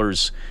 million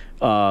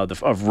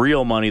of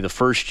real money the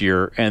first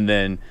year, and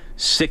then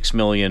 $6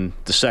 million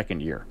the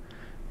second year.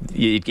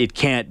 It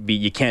can't be.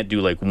 You can't do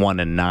like 1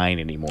 and 9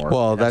 anymore.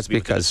 Well, that's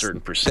because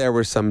there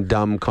were some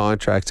dumb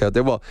contracts out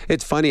there. Well,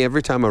 it's funny,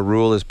 every time a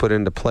rule is put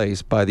into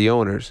place by the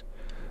owners,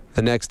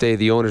 the next day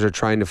the owners are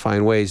trying to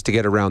find ways to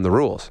get around the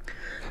rules.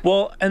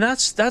 Well, and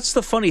that's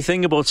the funny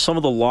thing about some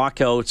of the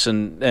lockouts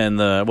and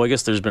I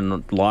guess there's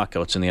been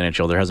lockouts in the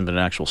NHL. There hasn't been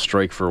an actual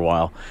strike for a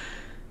while.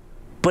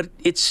 But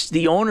it's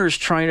the owners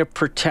trying to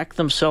protect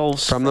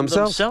themselves from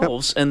themselves.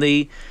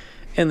 Yep.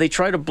 And they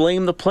try to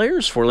blame the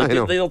players for it. Like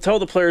they'll tell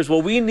the players,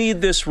 well, we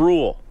need this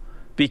rule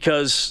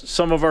because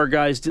some of our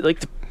guys, the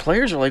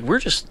players are like, we're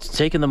just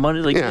taking the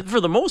money, for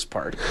the most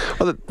part.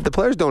 Well, the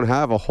players don't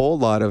have a whole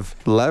lot of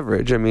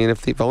leverage. I mean,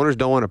 if the owners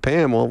don't want to pay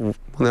them, well,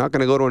 they're not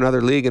going to go to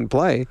another league and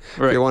play.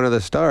 Right. If you're one of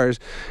the stars.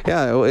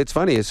 Yeah, it's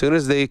funny. As soon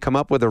as they come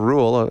up with a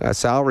rule, a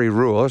salary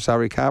rule, a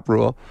salary cap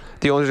rule,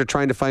 the owners are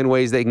trying to find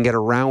ways they can get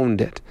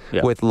around it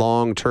with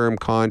long-term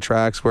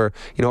contracts where,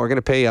 we're going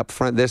to pay up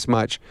front this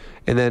much.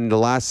 And then the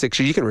last 6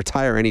 years, you can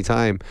retire any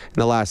time in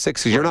the last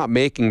 6 years. You're not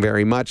making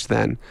very much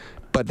then.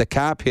 But the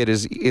cap hit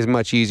is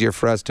much easier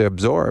for us to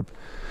absorb.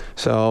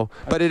 So,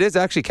 but it is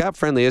actually cap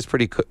friendly. Is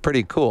pretty cool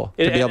to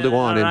be able to go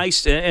on. I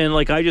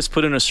just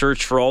put in a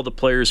search for all the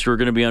players who are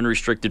going to be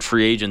unrestricted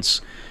free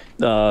agents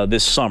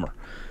this summer.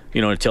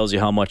 It tells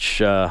you how much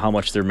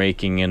they're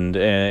making, and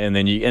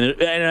then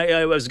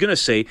I was going to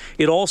say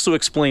it also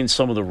explains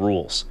some of the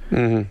rules.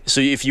 Mm-hmm. So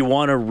if you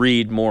want to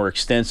read more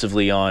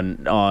extensively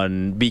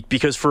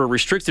because for a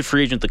restricted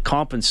free agent, the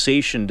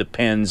compensation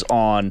depends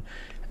on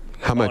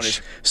how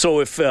much. So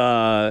if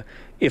a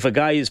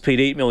guy is paid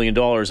 $8 million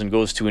and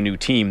goes to a new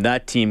team,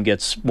 that team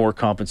gets more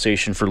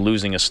compensation for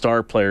losing a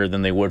star player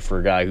than they would for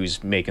a guy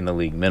who's making the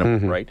league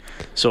minimum, right?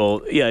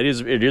 So yeah, it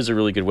is a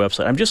really good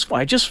website.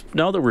 I just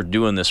now that we're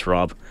doing this,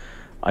 Rob,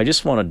 I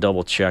just want to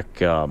double check.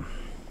 Well,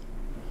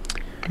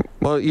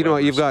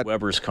 you've got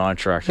Weber's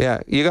contract. Yeah,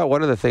 you got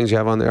one of the things you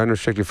have on the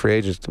unrestricted free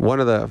agents. One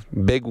of the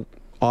big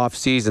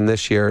off-season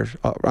this year,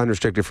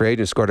 unrestricted free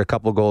agent scored a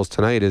couple goals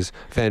tonight is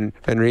Van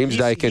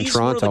Riemsdyk in Toronto. He's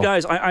one of the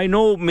guys. I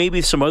know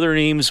maybe some other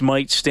names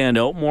might stand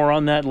out more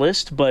on that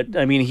list, but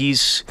I mean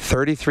he's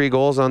 33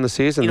 goals on the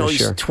season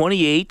this year. He's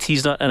 28.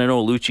 He's not, and I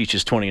know Lucic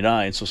is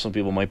 29, so some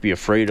people might be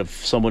afraid of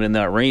someone in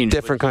that range.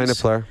 Different kind of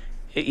player.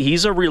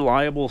 He's a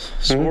reliable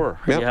scorer.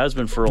 Mm-hmm. Yep. He has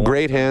been for a long time.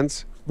 Great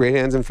hands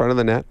in front of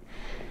the net.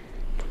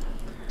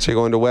 So you're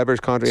going to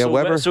Weber's contract. Yeah,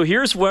 Weber. So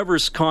here's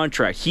Weber's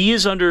contract. He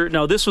is under,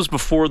 now this was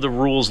before the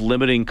rules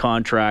limiting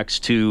contracts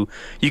to,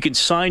 you can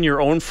sign your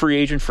own free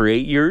agent for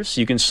 8 years.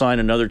 You can sign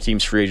another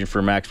team's free agent for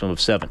a maximum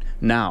of 7.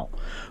 Now,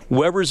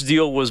 Weber's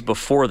deal was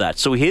before that.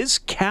 So his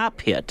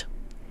cap hit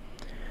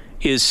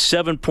is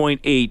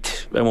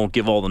 7.8. I won't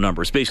give all the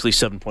numbers. Basically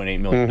 $7.8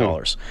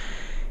 million.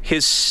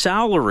 His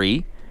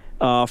salary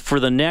for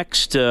the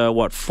next,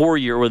 4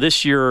 year, or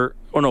this year,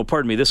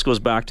 this goes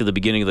back to the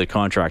beginning of the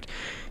contract.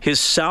 His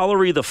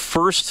salary the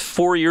first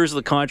 4 years of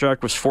the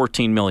contract was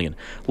 $14 million.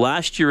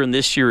 Last year and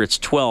this year it's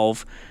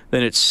 12.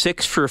 Then it's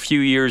 6 for a few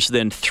years,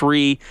 then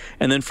 3,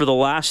 and then for the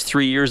last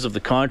 3 years of the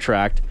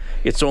contract,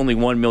 it's only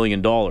 $1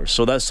 million.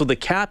 So the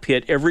cap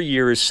hit every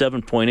year is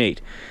 7.8.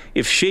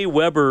 If Shea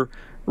Weber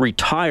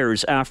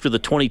retires after the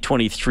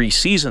 2023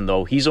 season,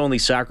 though, he's only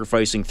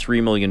sacrificing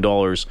 $3 million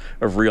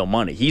of real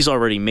money. He's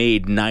already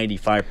made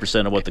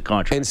 95% of what the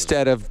contract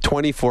instead of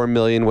 $24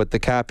 million what the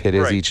cap hit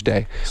is each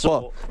day.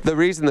 So, the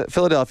reason that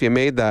Philadelphia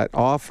made that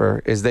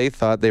offer is they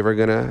thought they were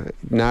going to,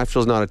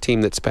 Nashville's not a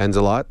team that spends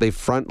a lot. They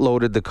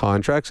front-loaded the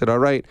contract, said, all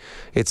right,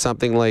 it's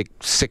something like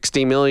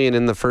 $60 million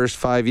in the first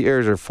 5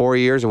 years or 4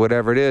 years or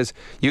whatever it is.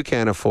 You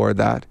can't afford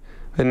that.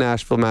 And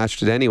Nashville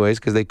matched it anyways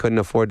because they couldn't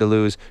afford to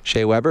lose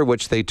Shea Weber,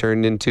 which they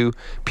turned into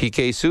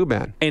PK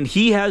Subban. And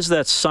he has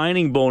that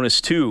signing bonus,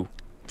 too,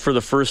 for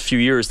the first few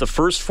years. The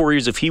first 4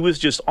 years, if he was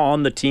just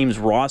on the team's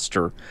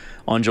roster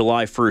on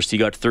July 1st, he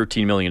got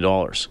 $13 million.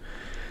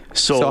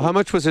 So how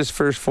much was his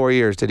first 4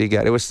 years did he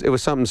get? It was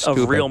something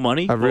stupid. Of real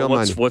money? Of real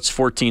money. What's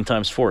 14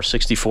 times 4?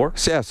 64?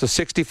 Yeah, so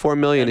 $64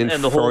 million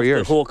in 4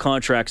 years. The whole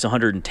contract's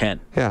 110.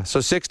 Yeah, so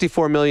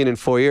 $64 million in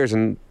 4 years,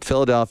 and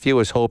Philadelphia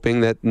was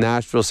hoping that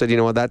Nashville said, you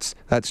know what, that's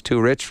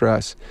too rich for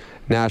us.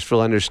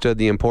 Nashville understood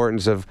the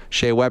importance of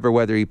Shea Weber,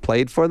 whether he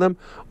played for them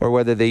or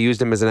whether they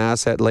used him as an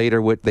asset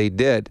later, what they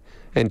did,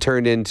 and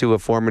turned into a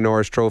former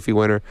Norris Trophy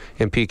winner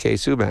in PK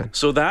Subban.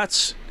 So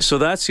that's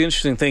the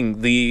interesting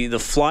thing. The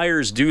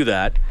Flyers do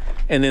that,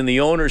 and then the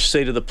owners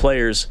say to the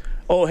players,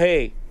 oh,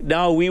 hey,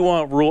 now we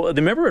want rule.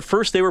 Remember at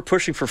first they were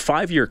pushing for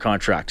 5-year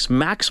contracts,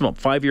 maximum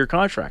 5-year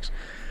contracts.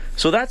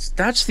 So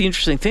that's the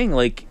interesting thing.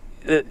 Like,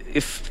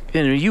 if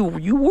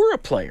you were a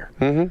player,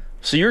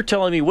 so you're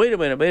telling me, wait a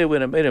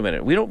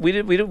minute.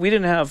 We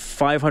didn't have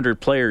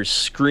 500 players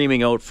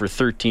screaming out for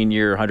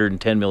 13-year,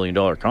 $110 million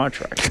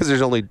contracts because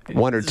there's only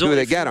one or two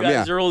that get them.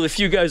 There are only a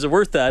few guys that are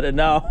worth that, and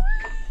now,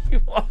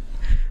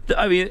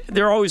 I mean,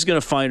 they're always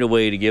going to find a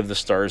way to give the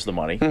Stars the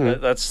money.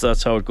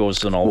 That's how it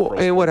goes in all.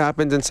 And what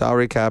happens in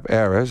salary cap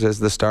eras is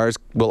the Stars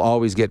will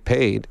always get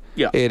paid.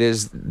 Yeah. It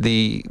is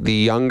the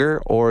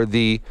younger or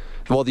the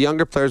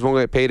younger players won't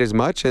get paid as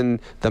much,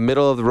 and the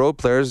middle of the road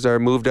players are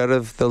moved out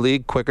of the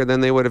league quicker than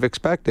they would have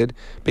expected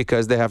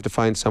because they have to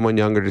find someone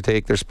younger to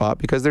take their spot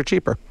because they're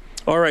cheaper.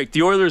 All right,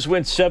 the Oilers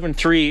win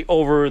 7-3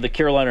 over the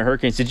Carolina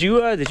Hurricanes. Did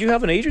you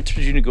have an agent, or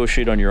did you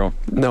negotiate on your own?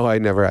 No, I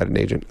never had an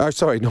agent.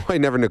 No, I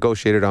never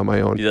negotiated on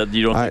my own. You don't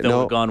think that would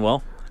have gone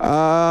well?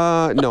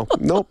 No,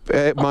 nope.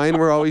 Mine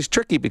were always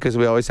tricky because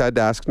we always had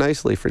to ask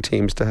nicely for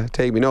teams to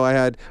take me. No,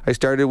 I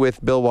started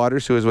with Bill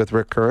Waters, who was with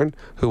Rick Curran,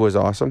 who was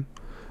awesome.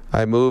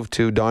 I moved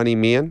to Donnie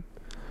Meehan,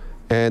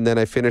 and then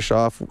I finished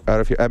off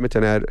out of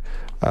Edmonton. I had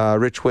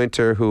Rich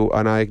Winter,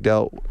 and I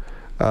dealt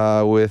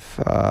with,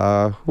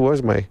 who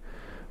was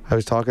I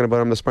was talking about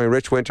him this morning.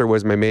 Rich Winter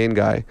was my main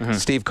guy.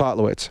 Steve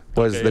Kotlowitz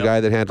was the guy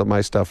that handled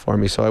my stuff for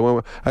me.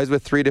 So I was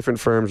with 3 different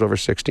firms over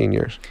 16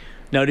 years.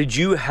 Now,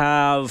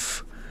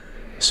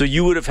 so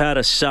you would have had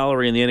a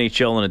salary in the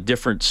NHL and a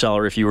different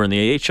salary if you were in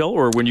the AHL,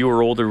 or when you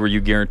were older, were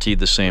you guaranteed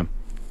the same?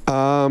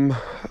 I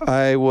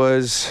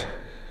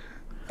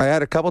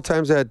had a couple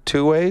times I had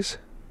 2 ways.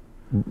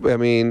 I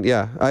mean,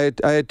 yeah, I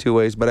had 2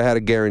 ways, but I had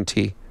a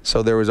guarantee.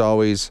 So there was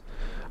always,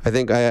 I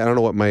don't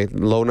know what my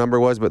low number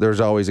was, but there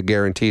was always a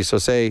guarantee. So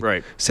say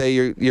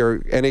your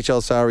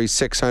NHL salary is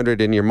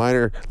 $600 and your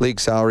minor league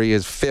salary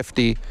is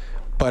 $50,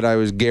 but I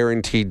was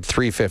guaranteed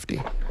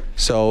 $350.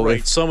 So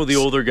some of the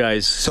older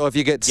guys. So if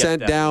you get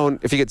sent down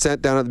at the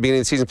beginning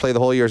of the season, play the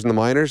whole years in the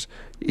minors,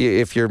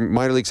 if your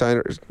minor league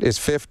sign is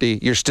 $50,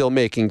 you're still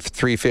making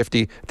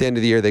 $350. At the end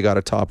of the year, they got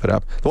to top it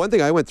up. The one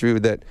thing I went through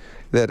that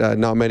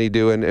not many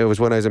do, and it was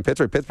when I was in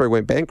Pittsburgh. Pittsburgh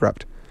went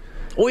bankrupt.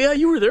 Oh yeah,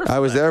 you were there. I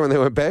was there when they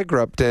went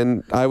bankrupt,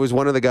 and I was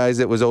one of the guys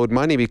that was owed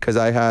money because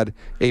I had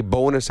a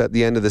bonus at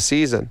the end of the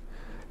season.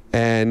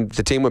 And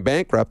the team went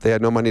bankrupt. They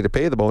had no money to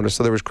pay the bonus,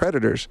 so there was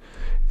creditors.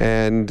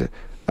 And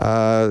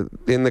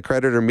in the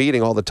creditor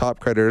meeting, all the top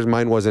creditors,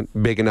 mine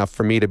wasn't big enough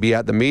for me to be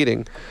at the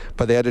meeting,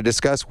 but they had to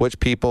discuss which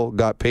people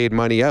got paid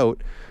money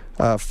out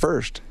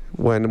first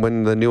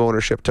when the new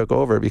ownership took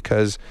over,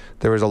 because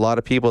there was a lot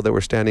of people that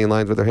were standing in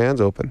lines with their hands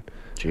open.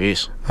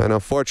 Jeez. And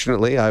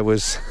unfortunately,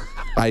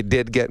 I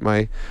did get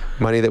my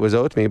money that was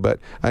owed to me, but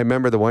I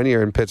remember the one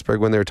year in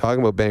Pittsburgh when they were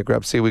talking about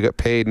bankruptcy, we got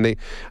paid, and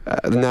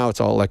now it's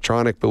all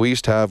electronic, but we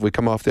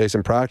come off the ice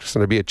in practice,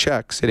 and there'd be a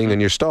check sitting in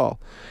your stall.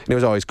 And it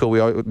was always cool.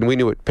 We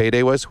knew what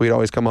payday was. We'd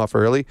always come off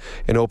early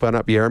and open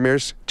up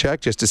Yaramir's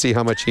check just to see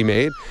how much he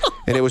made.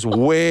 And it was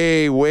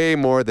way, way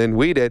more than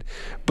we did.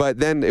 But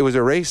then it was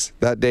a race.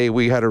 That day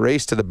we had a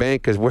race to the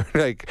bank because we're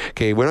like,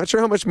 okay, we're not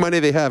sure how much money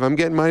they have. I'm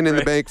getting mine in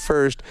the bank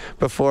first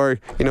before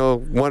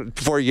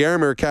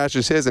Yarmer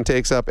cashes his and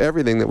takes up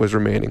everything that was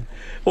remaining.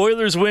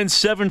 Oilers win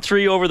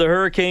 7-3 over the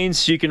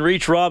Hurricanes. You can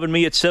reach Rob and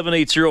me at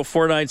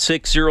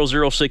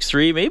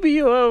 780-496-0063. Maybe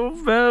you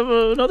have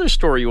another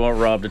story you want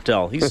Rob to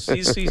tell.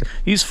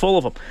 He's full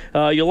of them.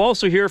 You'll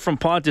also hear from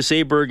Pontus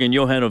Aberg and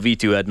Johan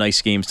Ovitu at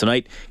nice games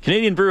tonight.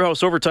 Canadian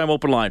Brewhouse Overtime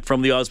Open Line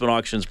from the Osmond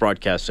Auctions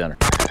Broadcast Center.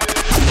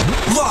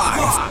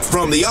 Live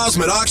from the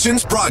Osmond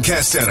Auctions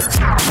Broadcast Center.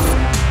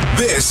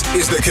 This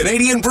is the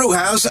Canadian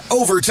Brewhouse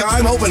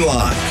Overtime Open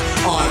Line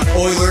on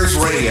Oilers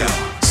Radio.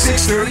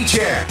 630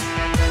 CHED.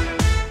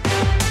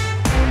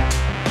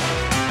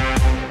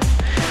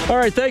 All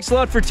right, thanks a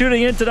lot for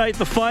tuning in tonight.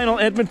 The final,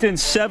 Edmonton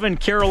 7,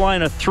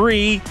 Carolina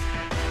 3.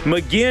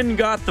 McGinn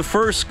got the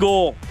first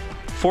goal.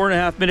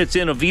 4.5 minutes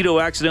in, Oviedo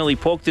accidentally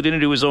poked it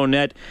into his own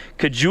net.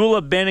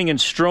 Kajula, Benning, and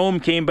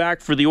Strome came back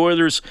for the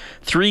Oilers.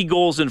 3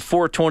 goals in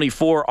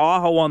 4:24.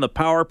 Aho on the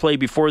power play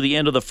before the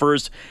end of the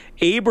first.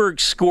 Aberg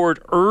scored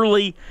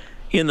early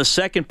in the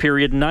second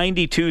period,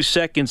 92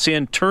 seconds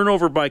in.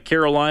 Turnover by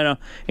Carolina,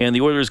 and the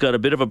Oilers got a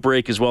bit of a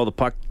break as well. The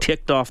puck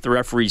ticked off the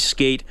referee's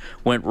skate,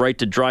 went right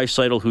to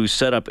Draisaitl, who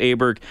set up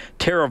Aberg.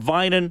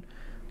 Teravainen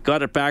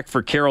got it back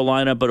for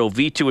Carolina, but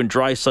Ovitu and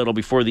Draisaitl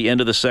before the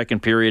end of the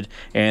second period,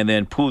 and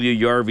then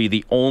Puljujärvi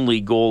the only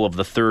goal of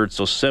the third,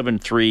 so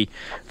 7-3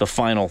 the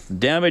final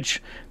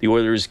damage. The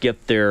Oilers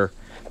get their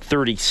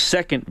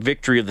 32nd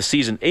victory of the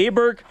season.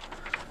 Aberg,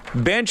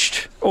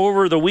 benched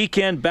over the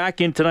weekend,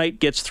 back in tonight,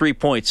 gets 3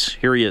 points.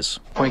 Here he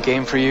is. Point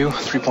game for you,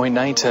 3-point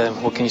night.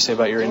 What can you say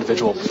about your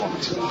individual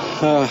performance?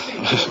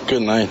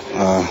 Good night.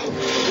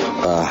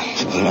 I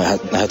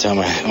had to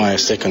have my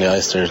stick on the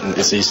ice there.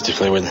 It's easy to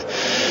play with.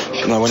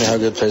 When you have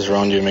good players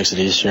around you, it makes it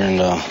easier. And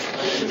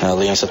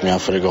Leon set me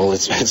up for the goal.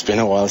 It's been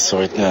a while,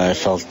 so it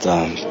felt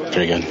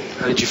pretty good.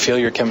 How did you feel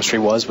your chemistry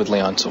was with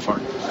Leon so far?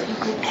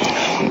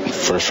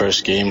 For the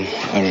first game,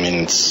 I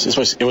mean, it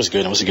was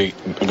good. It was a good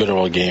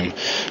overall game.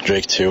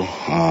 Drake too.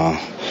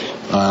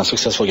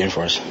 Successful game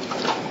for us.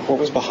 What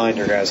was behind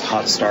your guys'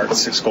 hot start?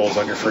 6 goals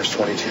on your first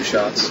 22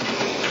 shots.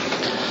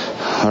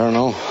 I don't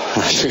know.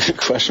 That's a good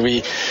question.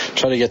 We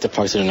tried to get the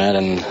puck to the net,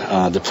 and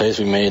the plays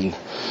we made,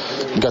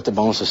 we got the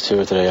bonuses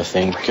too today, I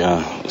think.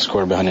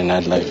 Scored behind the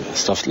net,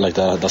 stuff like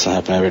that doesn't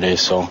happen every day.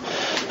 So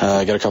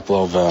got a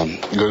couple of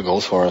good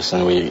goals for us,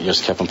 and we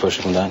just kept on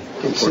pushing from that.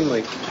 It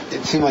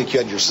seemed like you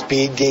had your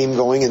speed game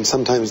going, and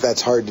sometimes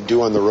that's hard to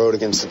do on the road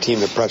against a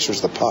team that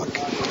pressures the puck.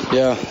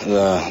 Yeah,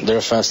 they're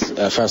a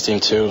fast team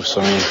too.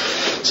 So I mean,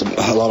 it's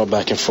a lot of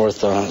back and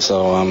forth.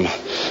 So I'm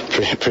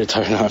pretty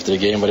tired now after the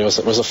game, but it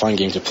was a fun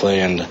game to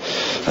play, and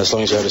as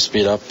long as you have to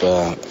speed up,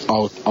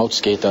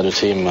 outskate the other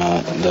team,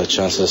 the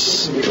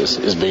chances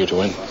is bigger to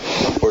win.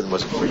 How important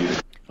was it for you?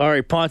 All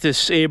right,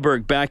 Pontus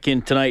Aberg back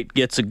in tonight,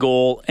 gets a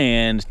goal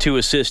and 2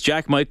 assists.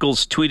 Jack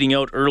Michaels tweeting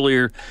out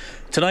earlier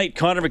tonight,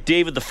 Connor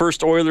McDavid, the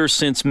first Oilers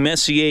since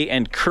Messier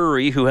and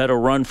Curry, who had a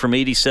run from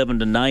 87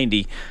 to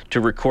 90 to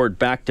record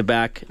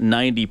back-to-back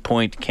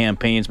 90-point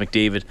campaigns.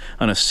 McDavid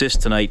an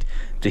assist tonight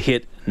to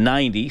hit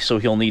 90, so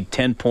he'll need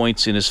 10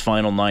 points in his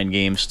final 9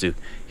 games to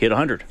hit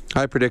 100.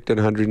 I predicted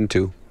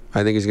 102.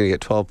 I think he's going to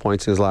get 12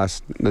 points in his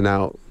last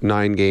now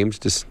 9 games,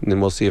 and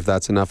then we'll see if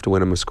that's enough to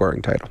win him a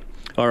scoring title.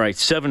 All right,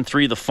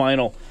 7-3 the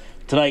final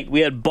tonight. We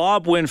had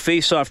Bob win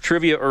face-off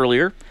trivia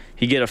earlier.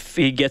 He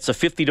gets a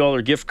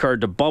 $50 gift card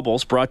to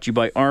Bubbles, brought to you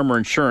by Armor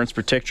Insurance.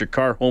 Protect your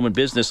car, home, and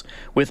business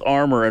with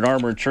Armor at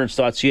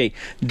armorinsurance.ca.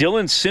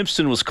 Dylan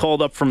Simpson was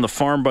called up from the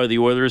farm by the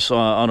Oilers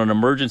on an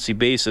emergency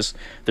basis.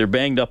 They're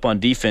banged up on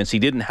defense. He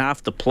didn't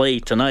have to play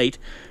tonight.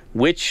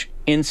 Which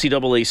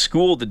NCAA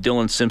school did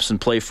Dylan Simpson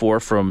play for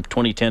from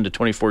 2010 to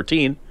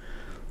 2014?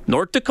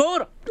 North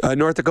Dakota.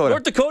 North Dakota.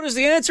 North Dakota is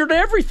the answer to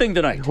everything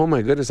tonight. Oh,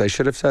 my goodness. I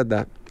should have said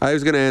that. I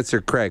was going to answer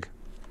Craig.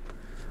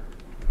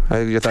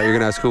 I thought you were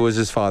going to ask who was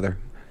his father.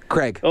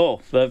 Craig.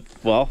 Oh,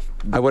 well.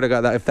 I would have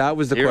got that. If that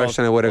was the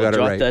question, I would have got it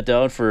right. Jot that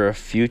down for a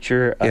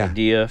future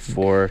idea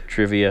for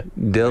trivia.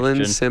 Dylan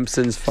question.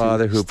 Simpson's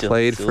father, who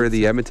played for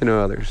the Edmonton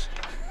Oilers.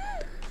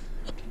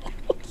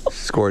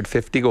 Scored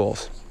 50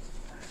 goals.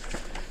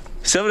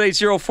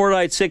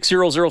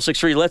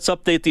 780-496-0063. Let's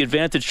update the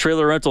Advantage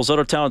Trailer Rentals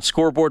out-of-town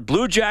scoreboard.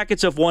 Blue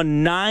Jackets have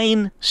won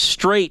 9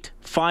 straight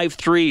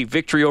 5-3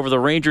 victory over the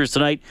Rangers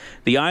tonight.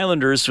 The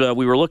Islanders,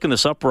 we were looking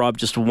this up, Rob,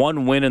 just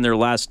 1 win in their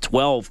last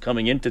 12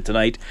 coming into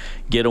tonight.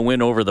 Get a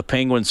win over the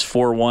Penguins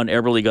 4-1.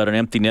 Eberle got an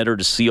empty netter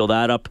to seal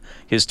that up.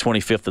 His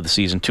 25th of the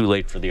season. Too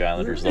late for the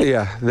Islanders, though.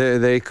 Yeah,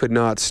 they could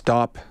not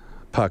stop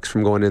pucks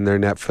from going in their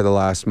net for the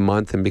last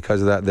month, and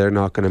because of that, they're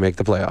not going to make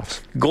the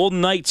playoffs.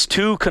 Golden Knights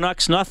 2,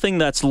 Canucks nothing.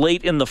 That's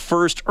late in the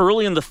first.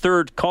 Early in the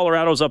third,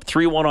 Colorado's up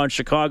 3-1 on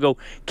Chicago.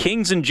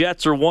 Kings and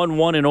Jets are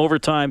 1-1 in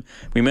overtime.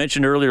 We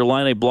mentioned earlier,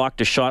 Laine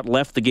blocked a shot,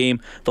 left the game.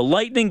 The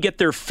Lightning get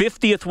their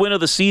 50th win of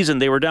the season.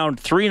 They were down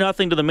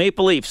 3-0 to the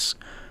Maple Leafs.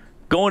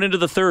 Going into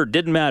the third,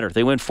 didn't matter.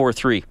 They went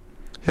 4-3.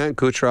 And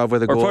Kucherov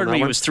with a or goal. Pardon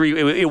me, it was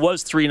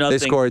 3-0. They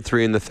scored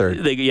 3 in the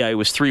third. It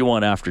was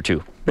 3-1 after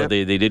 2. But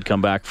they did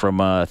come back from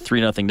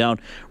 3-0 down.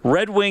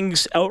 Red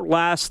Wings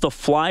outlast the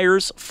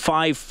Flyers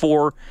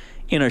 5-4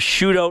 in a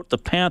shootout. The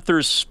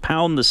Panthers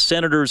pound the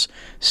Senators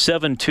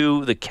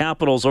 7-2. The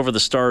Capitals over the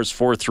Stars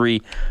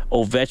 4-3.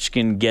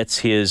 Ovechkin gets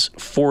his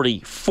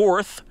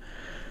 44th.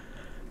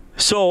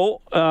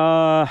 So,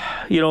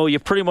 you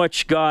pretty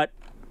much got.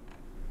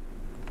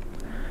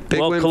 Big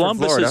win for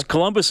Florida.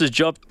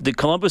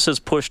 Columbus has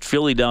pushed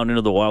Philly down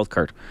into the wild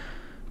card.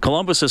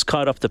 Columbus has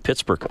caught up to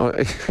Pittsburgh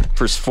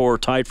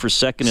tied for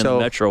second in the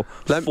Metro,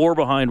 4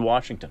 behind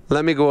Washington.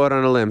 Let me go out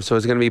on a limb. So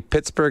it's going to be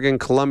Pittsburgh and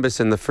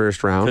Columbus in the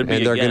first round, and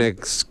they're going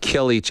to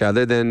kill each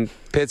other. Then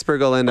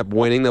Pittsburgh will end up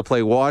winning. They'll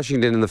play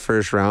Washington in the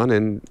first round,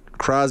 and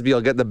Crosby will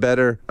get the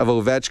better of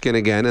Ovechkin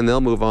again, and they'll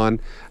move on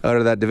out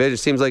of that division.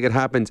 Seems like it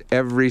happens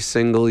every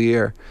single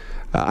year.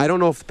 I don't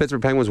know if the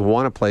Pittsburgh Penguins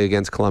want to play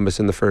against Columbus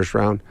in the first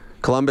round.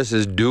 Columbus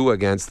is due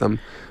against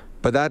them.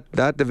 But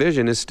that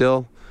division is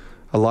still,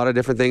 a lot of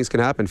different things can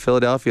happen.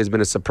 Philadelphia has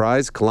been a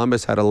surprise.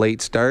 Columbus had a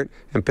late start,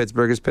 and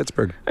Pittsburgh is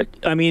Pittsburgh.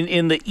 I mean,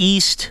 in the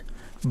East,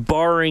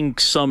 barring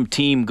some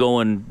team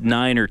going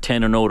 9 or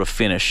 10-0 to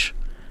finish,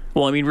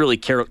 well, I mean, really,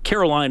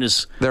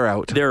 Carolina's... They're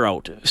out.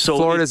 So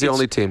Florida's the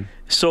only team.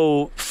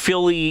 So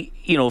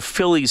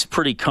Philly's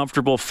pretty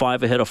comfortable,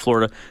 5 ahead of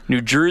Florida.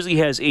 New Jersey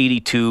has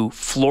 82.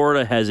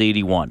 Florida has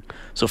 81.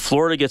 So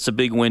Florida gets a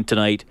big win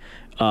tonight.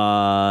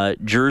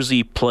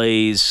 Jersey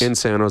plays in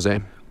San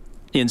Jose.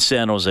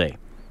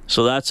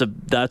 So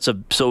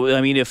so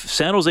I mean, if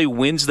San Jose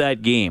wins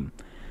that game,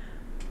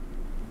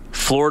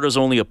 Florida's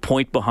only a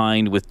point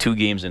behind with 2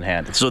 games in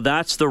hand. So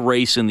that's the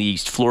race in the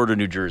East: Florida,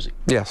 New Jersey.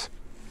 Yes,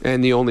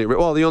 and the only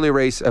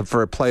race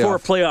for a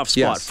playoff spot,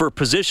 yes. For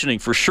positioning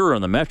for sure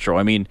in the Metro.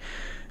 I mean,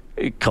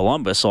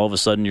 Columbus, all of a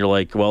sudden you're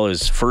like, well,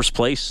 is first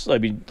place? I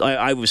mean,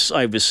 I was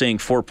saying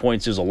 4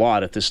 points is a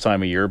lot at this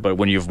time of year, but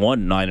when you've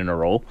won 9 in a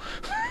row,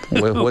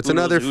 what's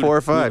another 4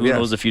 or 5? Who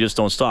knows if you just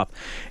don't stop?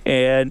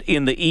 And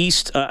in the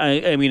East,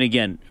 I mean,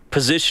 again,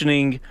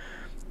 positioning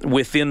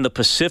within the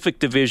Pacific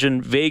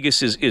Division,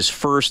 Vegas is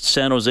first.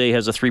 San Jose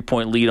has a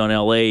 3-point lead on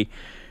LA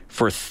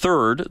for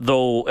third,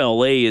 though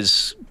LA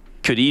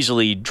could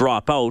easily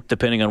drop out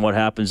depending on what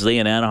happens. They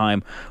and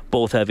Anaheim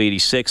both have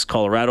 86.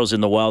 Colorado's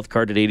in the wild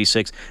card at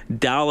 86.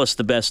 Dallas,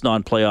 the best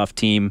non-playoff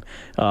team,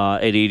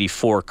 at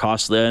 84.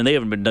 And they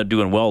haven't been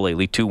doing well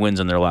lately. 2 wins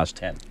in their last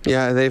 10.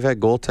 Yeah, they've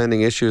had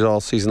goaltending issues all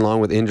season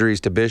long with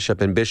injuries to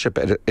Bishop, and Bishop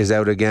is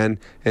out again.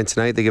 And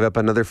tonight they give up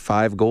another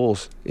 5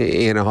 goals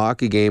in a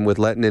hockey game with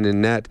Lettinen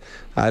in net.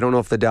 I don't know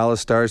if the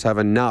Dallas Stars have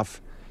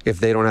enough if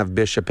they don't have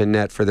Bishop in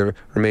net for the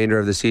remainder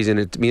of the season.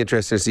 It'd be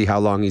interesting to see how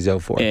long he's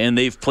out for. And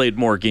they've played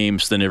more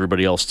games than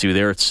everybody else, too.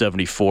 They're at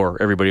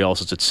 74. Everybody else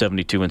is at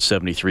 72 and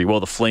 73. Well,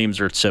 the Flames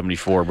are at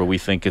 74, but we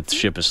think the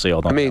ship has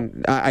sailed on. I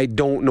mean, I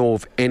don't know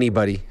if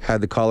anybody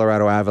had the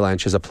Colorado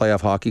Avalanche as a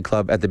playoff hockey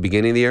club at the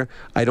beginning of the year.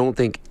 I don't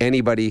think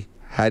anybody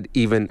had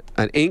even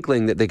an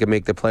inkling that they could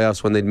make the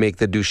playoffs when they'd make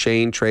the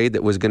Duchesne trade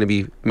that was going to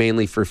be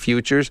mainly for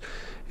futures.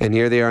 And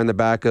here they are in the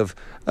back of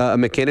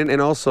McKinnon,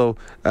 and also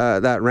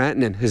that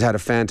Rantanen has had a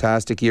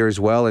fantastic year as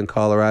well in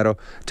Colorado.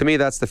 To me,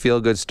 that's the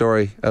feel-good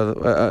story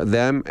of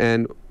them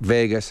and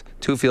Vegas.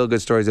 2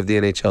 feel-good stories of the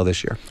NHL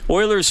this year.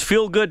 Oilers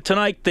feel good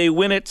tonight. They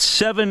win it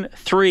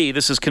 7-3.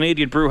 This is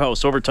Canadian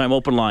Brewhouse Overtime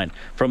Open Line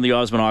from the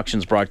Osmond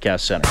Auctions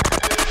Broadcast Center.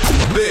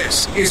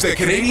 This is the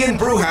Canadian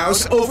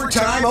Brewhouse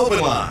Overtime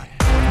Open Line.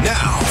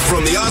 Now,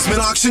 from the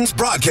Osmond Auctions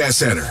Broadcast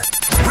Center,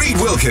 Reed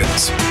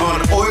Wilkins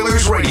on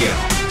Oilers Radio,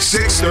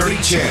 630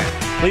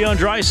 CHED. Leon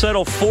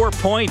Draisaitl, 4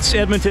 points.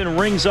 Edmonton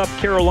rings up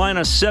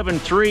Carolina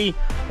 7-3.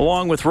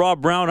 Along with Rob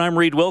Brown, I'm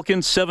Reed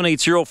Wilkins,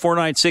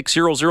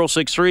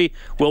 780-496-0063.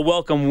 We'll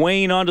welcome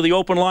Wayne onto the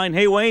open line.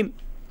 Hey, Wayne.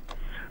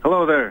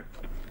 Hello there.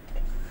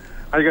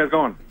 How you guys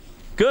going?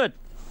 Good.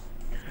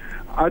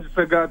 I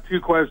got 2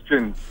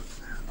 questions.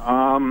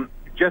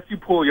 Jesse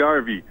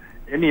Puljujarvi,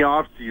 in the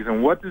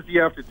offseason, what does he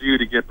have to do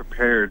to get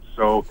prepared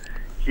so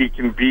he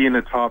can be in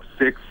the top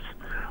 6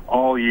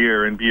 all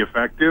year and be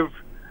effective?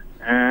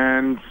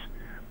 And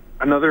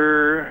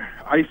another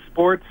ice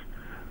sport,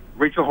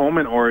 Rachel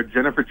Homan or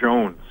Jennifer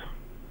Jones?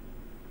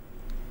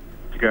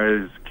 You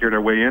guys care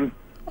to weigh in?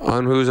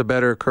 On who's a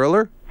better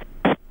curler?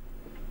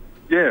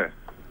 Yeah.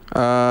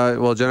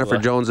 Well, Jennifer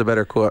Jones is a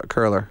better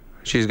curler.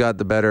 She's got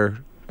the better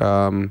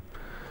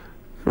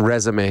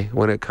resume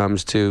when it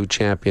comes to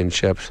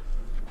championships.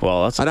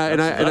 Well, that's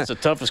the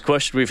toughest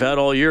question we've had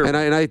all year. And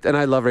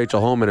I love Rachel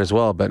Homan as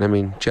well, but I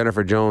mean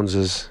Jennifer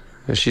Jones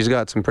she's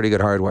got some pretty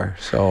good hardware,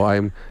 so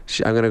I'm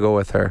going to go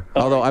with her. Okay.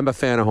 Although I'm a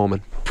fan of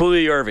Homan.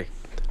 Puljujarvi.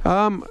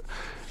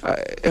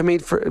 I mean,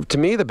 to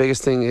me, the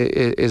biggest thing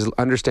is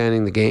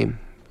understanding the game,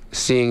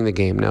 seeing the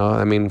game. Now,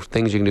 I mean,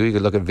 things you can do. You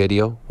could look at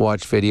video,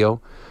 watch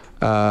video.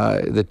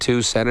 The 2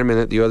 centermen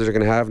that the others are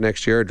going to have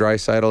next year,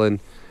 Draisaitl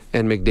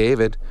and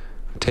McDavid,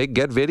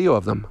 get video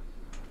of them.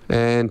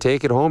 And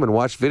take it home and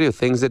watch video,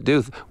 things that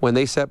do. When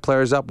they set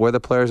players up, where the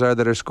players are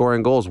that are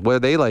scoring goals, where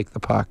they like the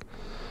puck.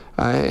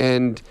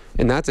 And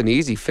that's an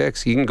easy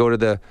fix. You can go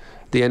to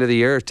the end of the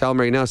year, tell him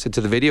right now, I said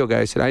to the video guy,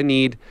 I said, I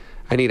need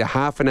a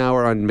half an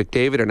hour on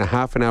McDavid and a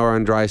half an hour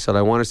on Draisaitl.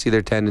 I want to see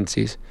their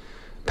tendencies.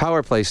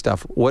 Power play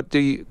stuff. What do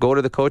you go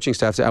to the coaching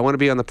staff? Say, I want to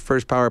be on the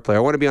first power play. I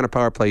want to be on a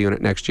power play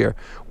unit next year.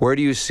 Where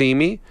do you see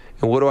me,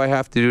 and what do I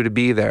have to do to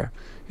be there?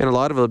 And a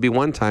lot of it will be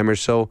one-timers.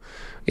 So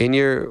in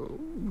your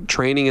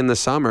training in the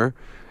summer,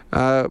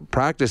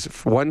 practice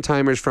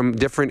one-timers from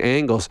different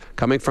angles,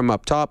 coming from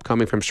up top,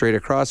 coming from straight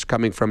across,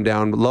 coming from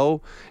down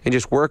low, and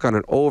just work on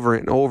it over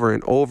and over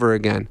and over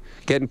again.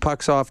 Getting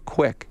pucks off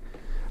quick.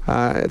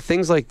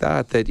 Things like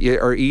that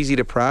are easy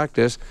to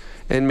practice.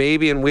 And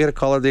we had a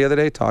caller the other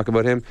day talk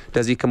about him.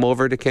 Does he come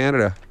over to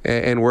Canada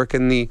and work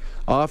in the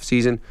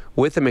off-season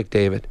with a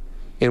McDavid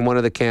in one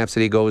of the camps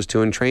that he goes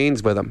to and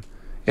trains with him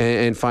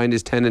and find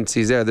his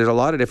tendencies there? There's a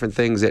lot of different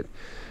things that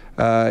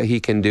he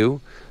can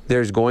do.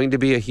 There's going to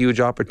be a huge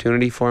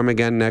opportunity for him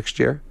again next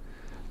year.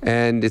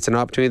 And it's an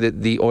opportunity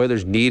that the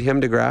Oilers need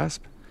him to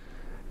grasp.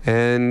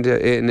 And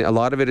a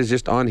lot of it is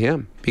just on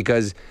him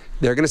because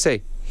they're going to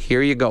say,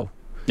 here you go.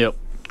 Yep.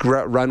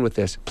 Run with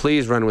this.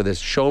 Please run with this.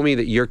 Show me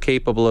that you're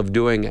capable of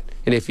doing it.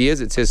 And if he is,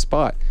 it's his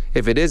spot.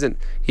 If it isn't,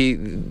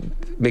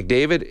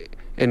 McDavid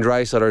and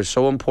Draisaitl are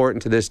so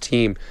important to this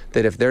team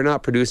that if they're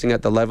not producing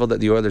at the level that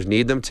the Oilers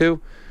need them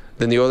to,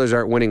 then the Oilers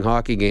aren't winning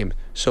hockey games.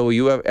 So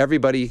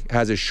everybody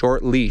has a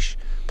short leash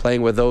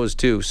playing with those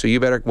two. So you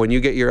better, when you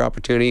get your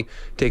opportunity,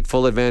 take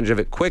full advantage of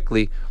it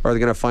quickly, or they're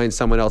going to find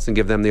someone else and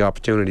give them the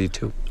opportunity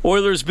to.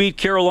 Oilers beat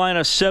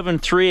Carolina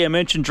 7-3. I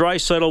mentioned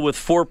Draisaitl with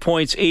 4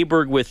 points,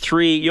 Aberg with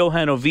 3.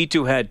 Johan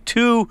Ovitu had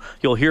 2.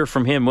 You'll hear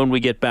from him when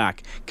we get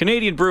back.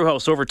 Canadian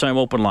Brewhouse Overtime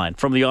Open Line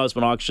from the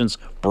Osmond Auctions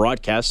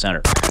Broadcast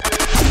Center.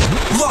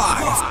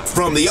 Live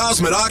from the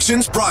Osmond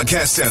Auctions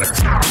Broadcast Center.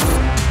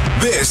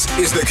 This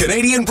is the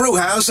Canadian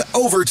Brewhouse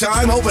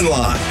Overtime Open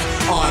Line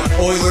on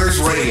Oilers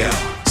Radio.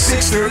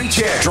 630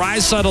 CHED.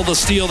 Draisaitl to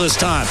steal this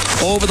time.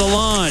 Over the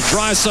line.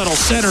 Draisaitl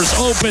centers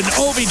open.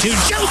 Ovi2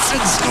 shoots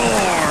and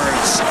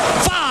scores.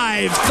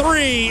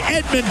 5-3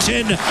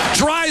 Edmonton.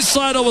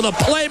 Draisaitl with a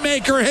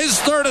playmaker. His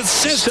third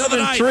assist of the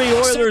night.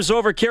 7-3 Oilers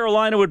over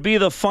Carolina would be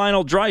the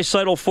final.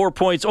 Draisaitl 4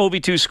 points.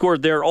 Ovi2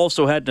 scored there.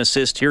 Also had an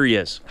assist. Here he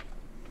is.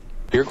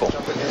 Your goal.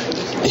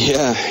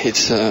 Yeah,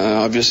 it's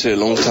obviously a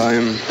long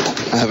time.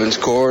 I haven't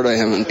scored, I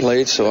haven't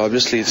played, so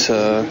obviously it's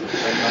a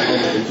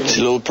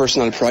little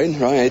personal pride,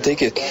 right? I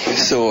take it.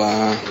 So,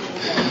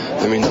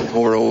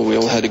 overall, we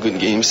all had a good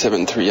game,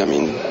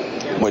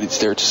 7-3. What is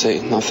there to say?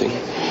 Nothing.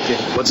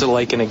 Yeah. What's it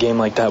like in a game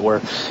like that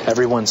where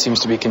everyone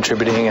seems to be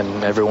contributing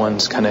and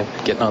everyone's kind of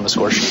getting on the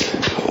score sheet?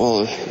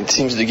 Well, it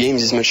seems the game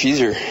is much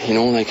easier.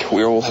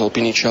 We're all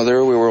helping each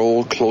other. We were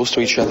all close to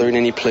each other in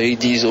any play,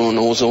 D zone,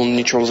 O zone,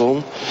 neutral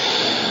zone.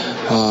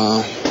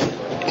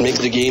 It makes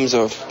the games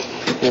of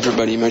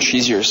everybody much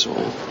easier. So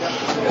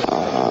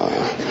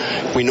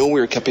we know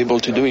we're capable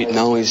to do it.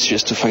 Now it's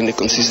just to find the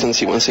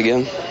consistency once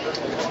again.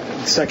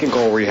 Second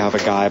goal where you have a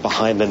guy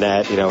behind the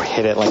net,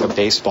 hit it like a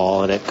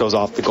baseball and it goes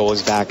off the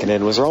goalie's back and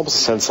in. Was there almost a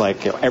sense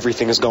like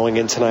everything is going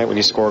in tonight when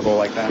you score a goal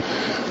like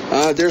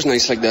that? There's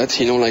nights like that.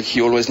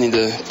 You always need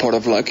a part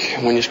of luck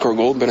when you score a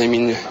goal. But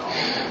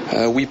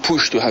we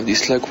pushed to have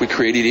this luck. We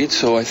created it.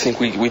 So I think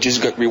we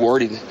just got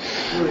rewarded.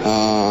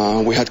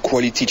 We had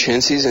quality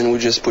chances and we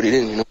just put it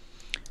in,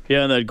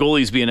 Yeah, and that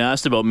goalie's being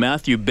asked about.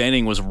 Matthew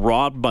Benning was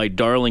robbed by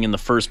Darling in the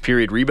first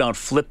period. Rebound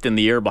flipped in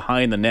the air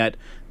behind the net.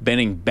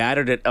 Benning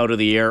batted it out of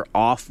the air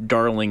off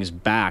Darling's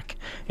back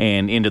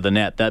and into the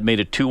net. That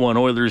made it 2-1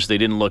 Oilers. They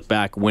didn't look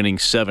back, winning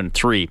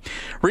 7-3.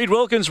 Reed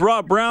Wilkins,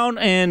 Rob Brown,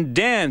 and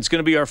Dan's going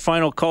to be our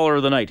final caller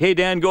of the night. Hey,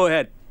 Dan, go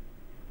ahead.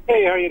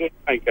 Hey, how are you doing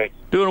tonight, guys?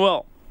 Doing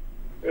well.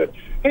 Good.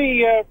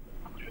 Hey,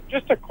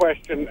 just a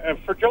question.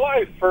 For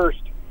July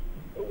 1st,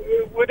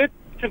 would it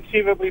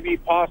conceivably be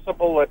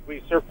possible that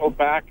we circle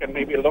back and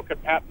maybe look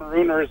at Pat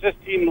Maroon, or is this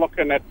team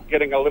looking at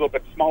getting a little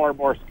bit smaller,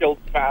 more skilled,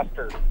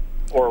 faster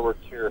forwards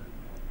here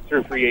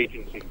through free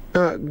agency?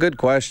 Good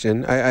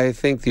question. I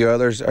think the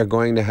Oilers are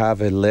going to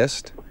have a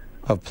list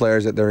of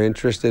players that they're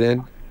interested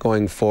in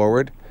going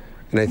forward,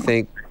 and I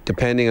think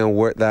depending on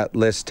where that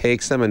list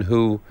takes them and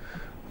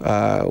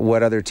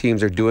what other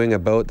teams are doing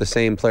about the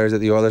same players that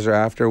the Oilers are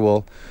after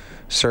will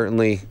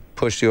certainly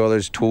push the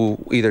Oilers to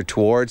either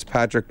towards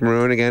Patrick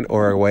Maroon again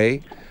or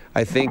away.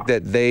 I think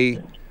that they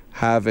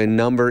have a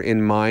number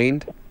in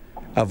mind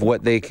of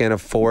what they can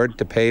afford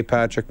to pay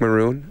Patrick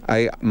Maroon.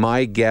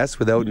 My guess,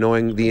 without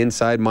knowing the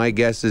inside, my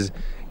guess is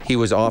he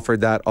was offered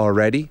that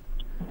already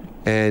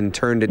and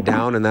turned it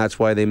down, and that's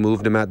why they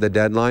moved him at the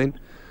deadline.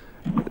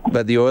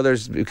 But the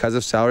Oilers, because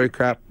of salary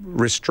cap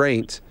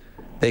restraints,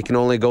 they can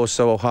only go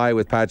so high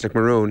with Patrick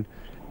Maroon,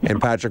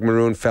 and Patrick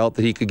Maroon felt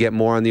that he could get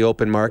more on the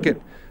open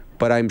market.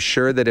 But I'm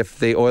sure that if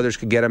the Oilers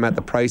could get him at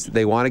the price that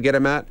they want to get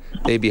him at,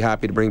 they'd be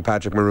happy to bring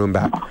Patrick Maroon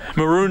back.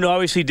 Maroon,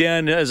 obviously,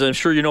 Dan, as I'm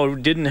sure you know,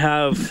 didn't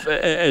have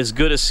as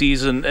good a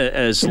season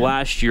as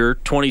last year.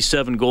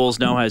 27 goals,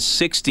 now has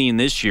 16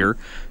 this year.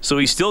 So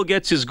he still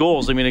gets his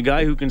goals. A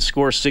guy who can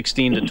score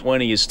 16 to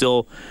 20 is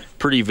still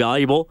pretty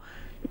valuable.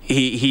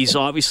 He's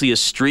obviously a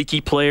streaky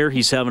player.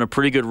 He's having a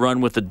pretty good run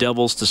with the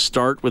Devils to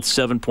start with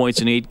 7 points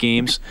in 8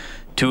 games.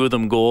 2 of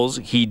them goals.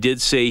 He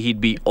did say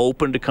he'd be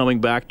open to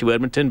coming back to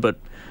Edmonton, but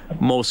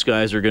most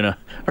guys are gonna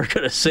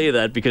say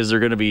that because they're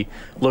gonna be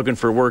looking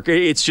for work.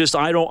 It's just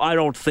I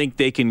don't think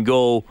they can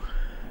go.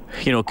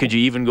 Could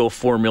you even go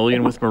 $4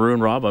 million with Maroon,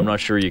 Rob? I'm not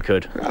sure you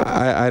could.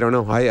 I don't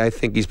know. I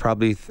think he's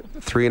probably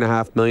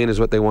 $3.5 million is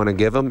what they want to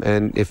give him,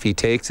 and if he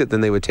takes it,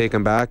 then they would take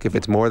him back. If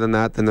it's more than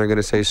that, then they're going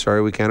to say,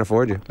 sorry, we can't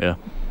afford you. Yeah.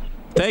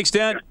 Thanks,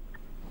 Dan.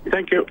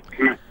 Thank you.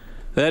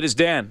 That is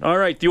Dan. All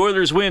right, the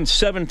Oilers win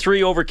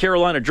 7-3 over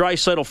Carolina.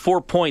 Draisaitl,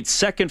 4 points,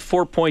 second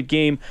 4-point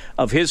game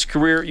of his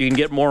career. You can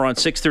get more on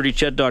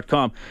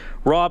 630ched.com.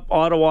 Rob,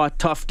 Ottawa,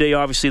 tough day.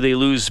 Obviously, they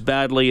lose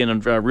badly,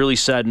 and really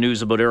sad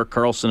news about Erik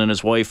Karlsson and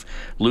his wife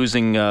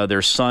losing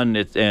their son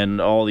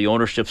and all the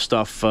ownership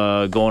stuff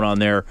going on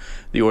there.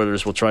 The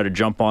Oilers will try to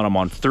jump on them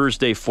on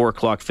Thursday, 4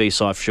 o'clock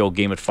face-off show,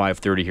 game at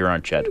 5:30 here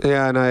on Ched.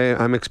 Yeah, and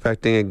I'm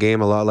expecting a game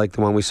a lot like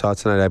the one we saw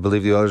tonight. I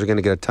believe the Oilers are going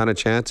to get a ton of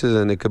chances,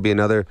 and it could be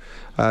another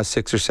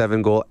 6 or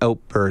 7 goal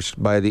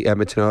outburst by the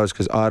Edmonton Oilers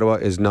because Ottawa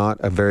is not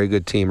a very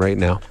good team right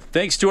now.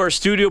 Thanks to our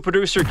studio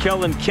producer,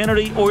 Kellen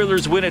Kennedy.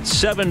 Oilers win at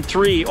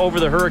 7-3 over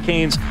the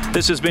Hurricanes.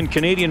 This has been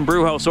Canadian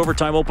Brewhouse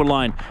Overtime Open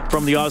Line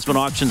from the Osmond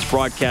Auctions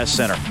Broadcast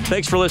Center.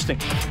 Thanks for listening.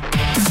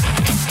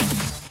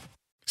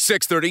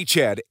 630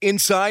 Ched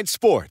Inside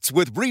Sports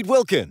with Reed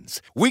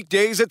Wilkins.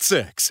 Weekdays at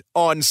 6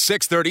 on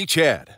 630 Ched.